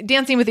like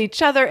dancing with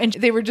each other. And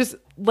they were just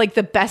like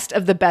the best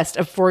of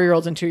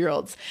 4-year-olds and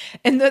 2-year-olds.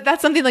 And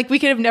that's something like we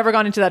could have never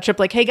gone into that trip.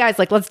 Like, hey guys,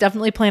 like let's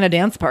definitely plan a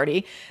dance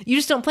party. You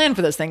just don't plan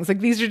for those things. Like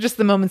these are just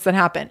the moments that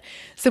happen.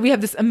 So we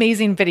have this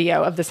amazing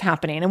video of this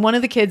happening. And one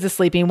of the kids is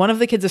sleeping. One of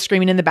the kids is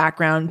screaming in the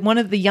background. One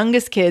of the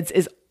youngest kids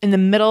is in the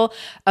middle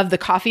of the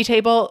coffee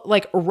table,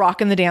 like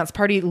rocking the dance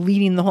party,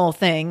 leading the whole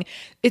thing.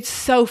 It's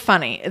so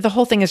funny. The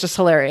whole thing is just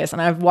hilarious.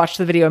 And I've watched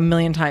the video a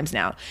million times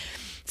now.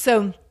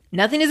 So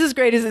nothing is as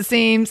great as it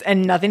seems,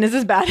 and nothing is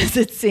as bad as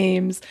it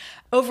seems.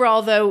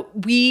 Overall, though,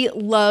 we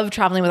love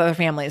traveling with other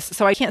families.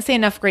 So I can't say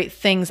enough great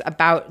things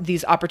about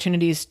these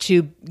opportunities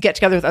to get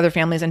together with other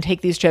families and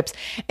take these trips.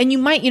 And you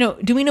might,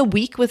 doing a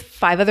week with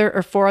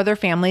 4 other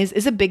families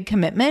is a big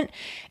commitment.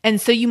 And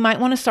so you might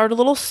want to start a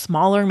little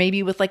smaller,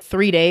 maybe with like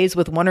 3 days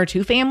with 1 or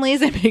 2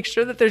 families, and make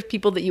sure that there's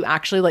people that you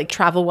actually like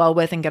travel well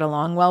with and get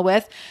along well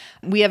with.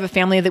 We have a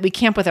family that we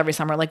camp with every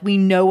summer. Like we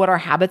know what our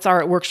habits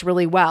are. It works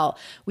really well.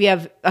 We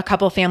have a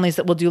couple of families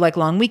that we'll do like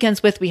long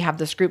weekends with. We have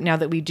this group now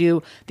that we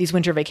do these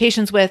winter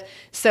vacations with.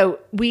 So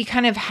we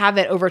kind of have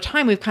it over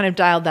time. We've kind of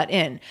dialed that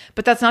in,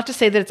 but that's not to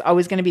say that it's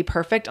always going to be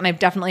perfect. And I've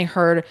definitely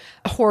heard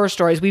horror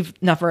stories. We've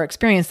never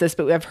experienced this,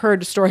 but I've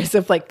heard stories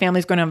of like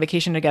families going on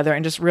vacation together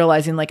and just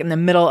realizing like in the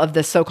middle of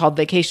this so-called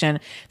vacation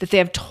that they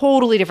have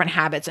totally different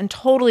habits and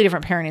totally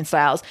different parenting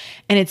styles.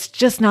 And it's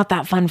just not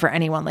that fun for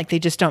anyone. Like they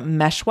just don't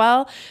mesh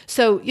well.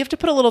 So you have to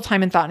put a little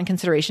time and thought and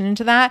consideration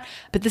into that.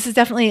 But this is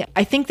definitely,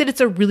 I think that it's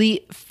a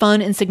really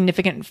fun and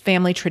significant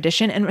family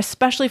tradition. And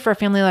especially for a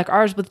family like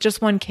ours with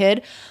just 1 kid,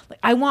 like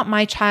I want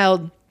my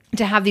child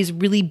to have these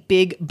really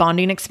big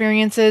bonding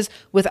experiences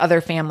with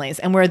other families,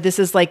 and where this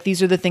is like,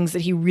 these are the things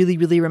that he really,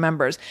 really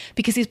remembers,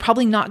 because he's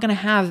probably not going to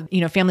have,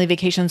 family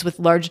vacations with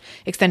large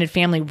extended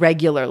family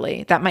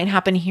regularly. That might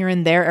happen here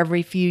and there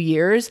every few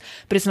years,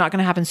 but it's not going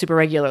to happen super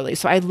regularly.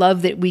 So I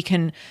love that we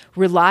can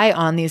rely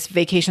on these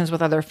vacations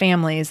with other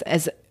families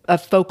as a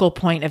focal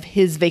point of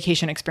his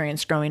vacation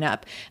experience growing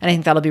up. And I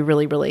think that'll be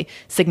really, really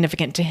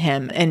significant to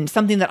him, and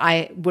something that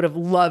I would have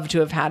loved to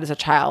have had as a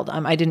child.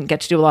 I didn't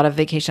get to do a lot of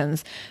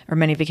vacations or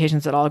many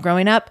vacations at all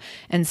growing up.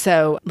 And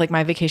so like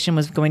my vacation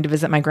was going to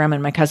visit my grandma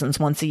and my cousins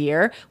once a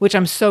year, which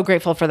I'm so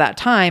grateful for that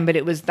time, but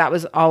that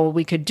was all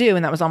we could do.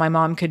 And that was all my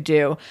mom could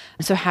do.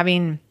 So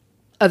having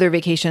other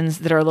vacations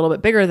that are a little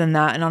bit bigger than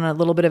that and on a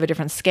little bit of a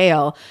different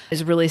scale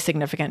is really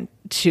significant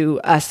to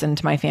us and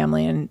to my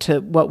family and to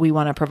what we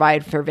want to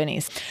provide for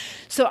Vinny's.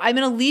 So I'm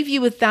going to leave you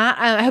with that.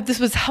 I hope this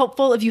was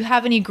helpful. If you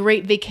have any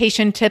great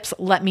vacation tips,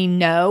 let me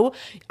know.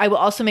 I will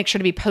also make sure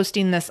to be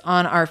posting this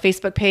on our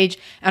Facebook page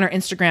and our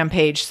Instagram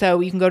page. So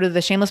you can go to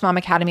the Shameless Mom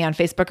Academy on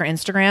Facebook or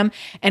Instagram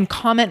and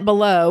comment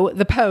below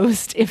the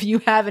post if you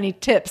have any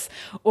tips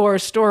or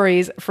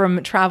stories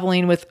from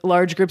traveling with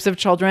large groups of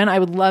children. I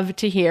would love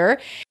to hear.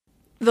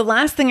 The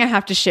last thing I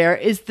have to share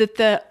is that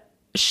the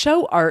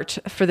show art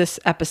for this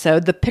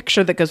episode, the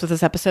picture that goes with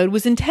this episode,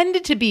 was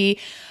intended to be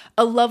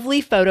a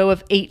lovely photo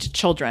of 8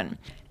 children.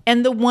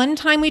 And the one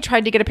time we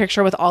tried to get a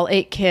picture with all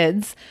 8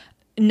 kids,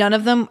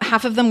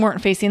 half of them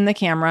weren't facing the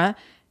camera,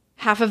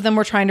 half of them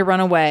were trying to run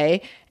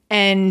away,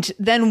 and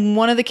then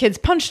one of the kids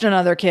punched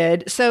another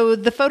kid. So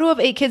the photo of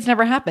 8 kids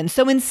never happened.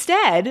 So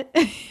instead,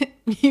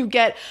 you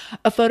get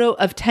a photo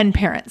of 10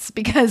 parents,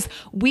 because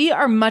we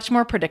are much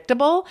more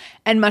predictable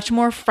and much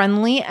more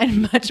friendly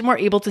and much more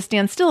able to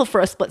stand still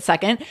for a split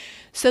second.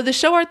 So the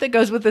show art that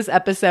goes with this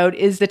episode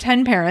is the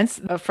 10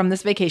 parents from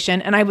this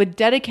vacation. And I would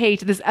dedicate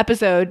this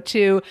episode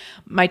to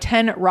my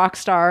 10 rock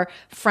star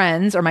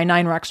friends, or my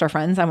 9 rock star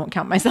friends, I won't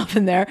count myself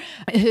in there,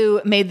 who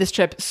made this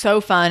trip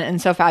so fun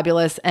and so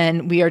fabulous.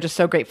 And we are just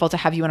so grateful to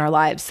have you in our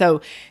lives.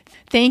 So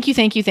thank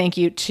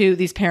you to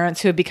these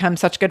parents who have become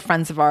such good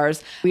friends of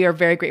ours. We are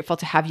very grateful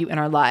to have you in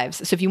our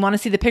lives. So if you want to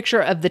see the picture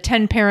of the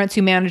 10 parents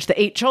who managed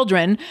the 8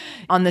 children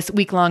on this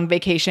week-long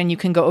vacation, you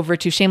can go over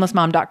to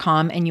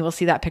shamelessmom.com and you will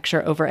see that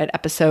picture over at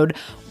episode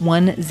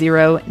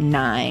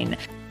 109.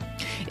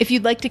 If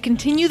you'd like to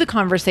continue the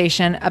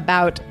conversation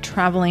about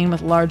traveling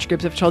with large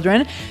groups of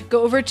children,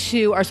 go over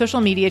to our social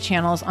media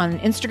channels on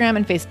Instagram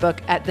and Facebook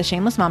at The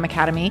Shameless Mom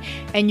Academy,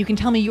 and you can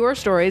tell me your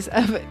stories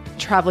of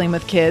traveling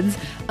with kids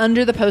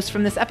under the post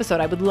from this episode.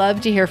 I would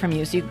love to hear from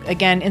you. So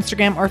again,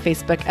 Instagram or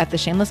Facebook at The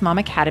Shameless Mom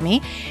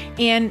Academy.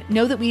 And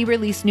know that we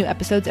release new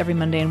episodes every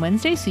Monday and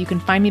Wednesday, so you can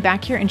find me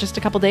back here in just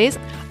a couple days.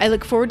 I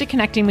look forward to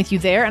connecting with you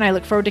there, and I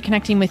look forward to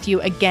connecting with you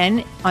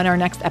again on our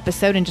next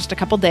episode in just a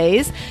couple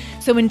days.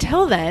 So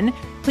until then,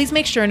 please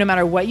make sure no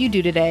matter what you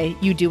do today,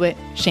 you do it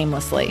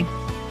shamelessly.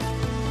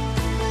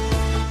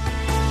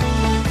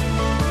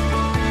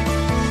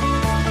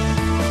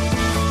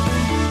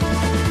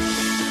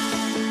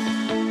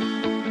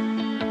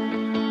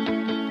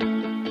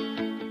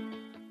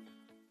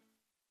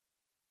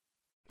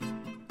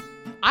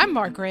 I'm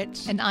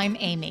Margaret. And I'm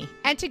Amy.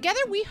 And together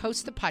we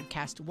host the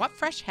podcast, What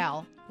Fresh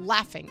Hell?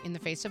 Laughing in the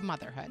Face of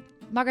Motherhood.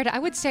 Margaret, I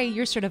would say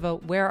you're sort of a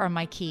where are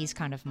my keys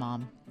kind of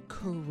mom.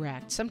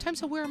 Correct.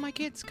 Sometimes a where are my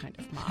kids kind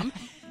of mom.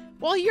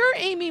 Well, you're,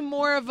 Amy,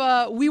 more of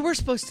a we were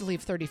supposed to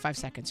leave 35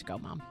 seconds ago,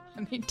 mom.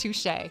 I mean,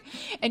 touche.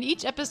 In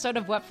each episode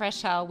of What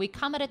Fresh Hell, we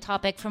come at a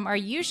topic from our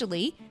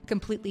usually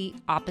completely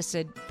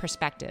opposite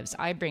perspectives.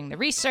 I bring the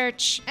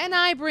research. And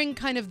I bring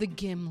kind of the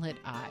gimlet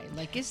eye.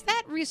 Like, is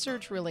that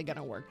research really going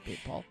to work,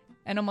 people?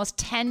 And almost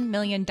 10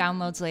 million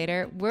downloads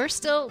later, we're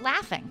still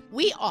laughing.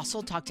 We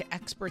also talk to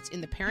experts in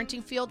the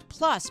parenting field,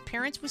 plus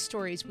parents with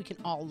stories we can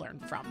all learn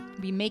from.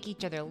 We make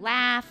each other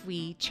laugh,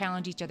 we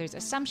challenge each other's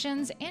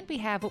assumptions, and we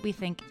have what we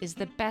think is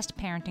the best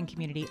parenting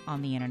community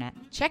on the internet.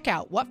 Check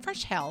out What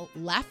Fresh Hell?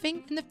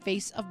 Laughing in the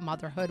Face of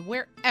Motherhood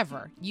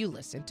wherever you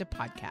listen to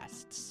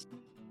podcasts.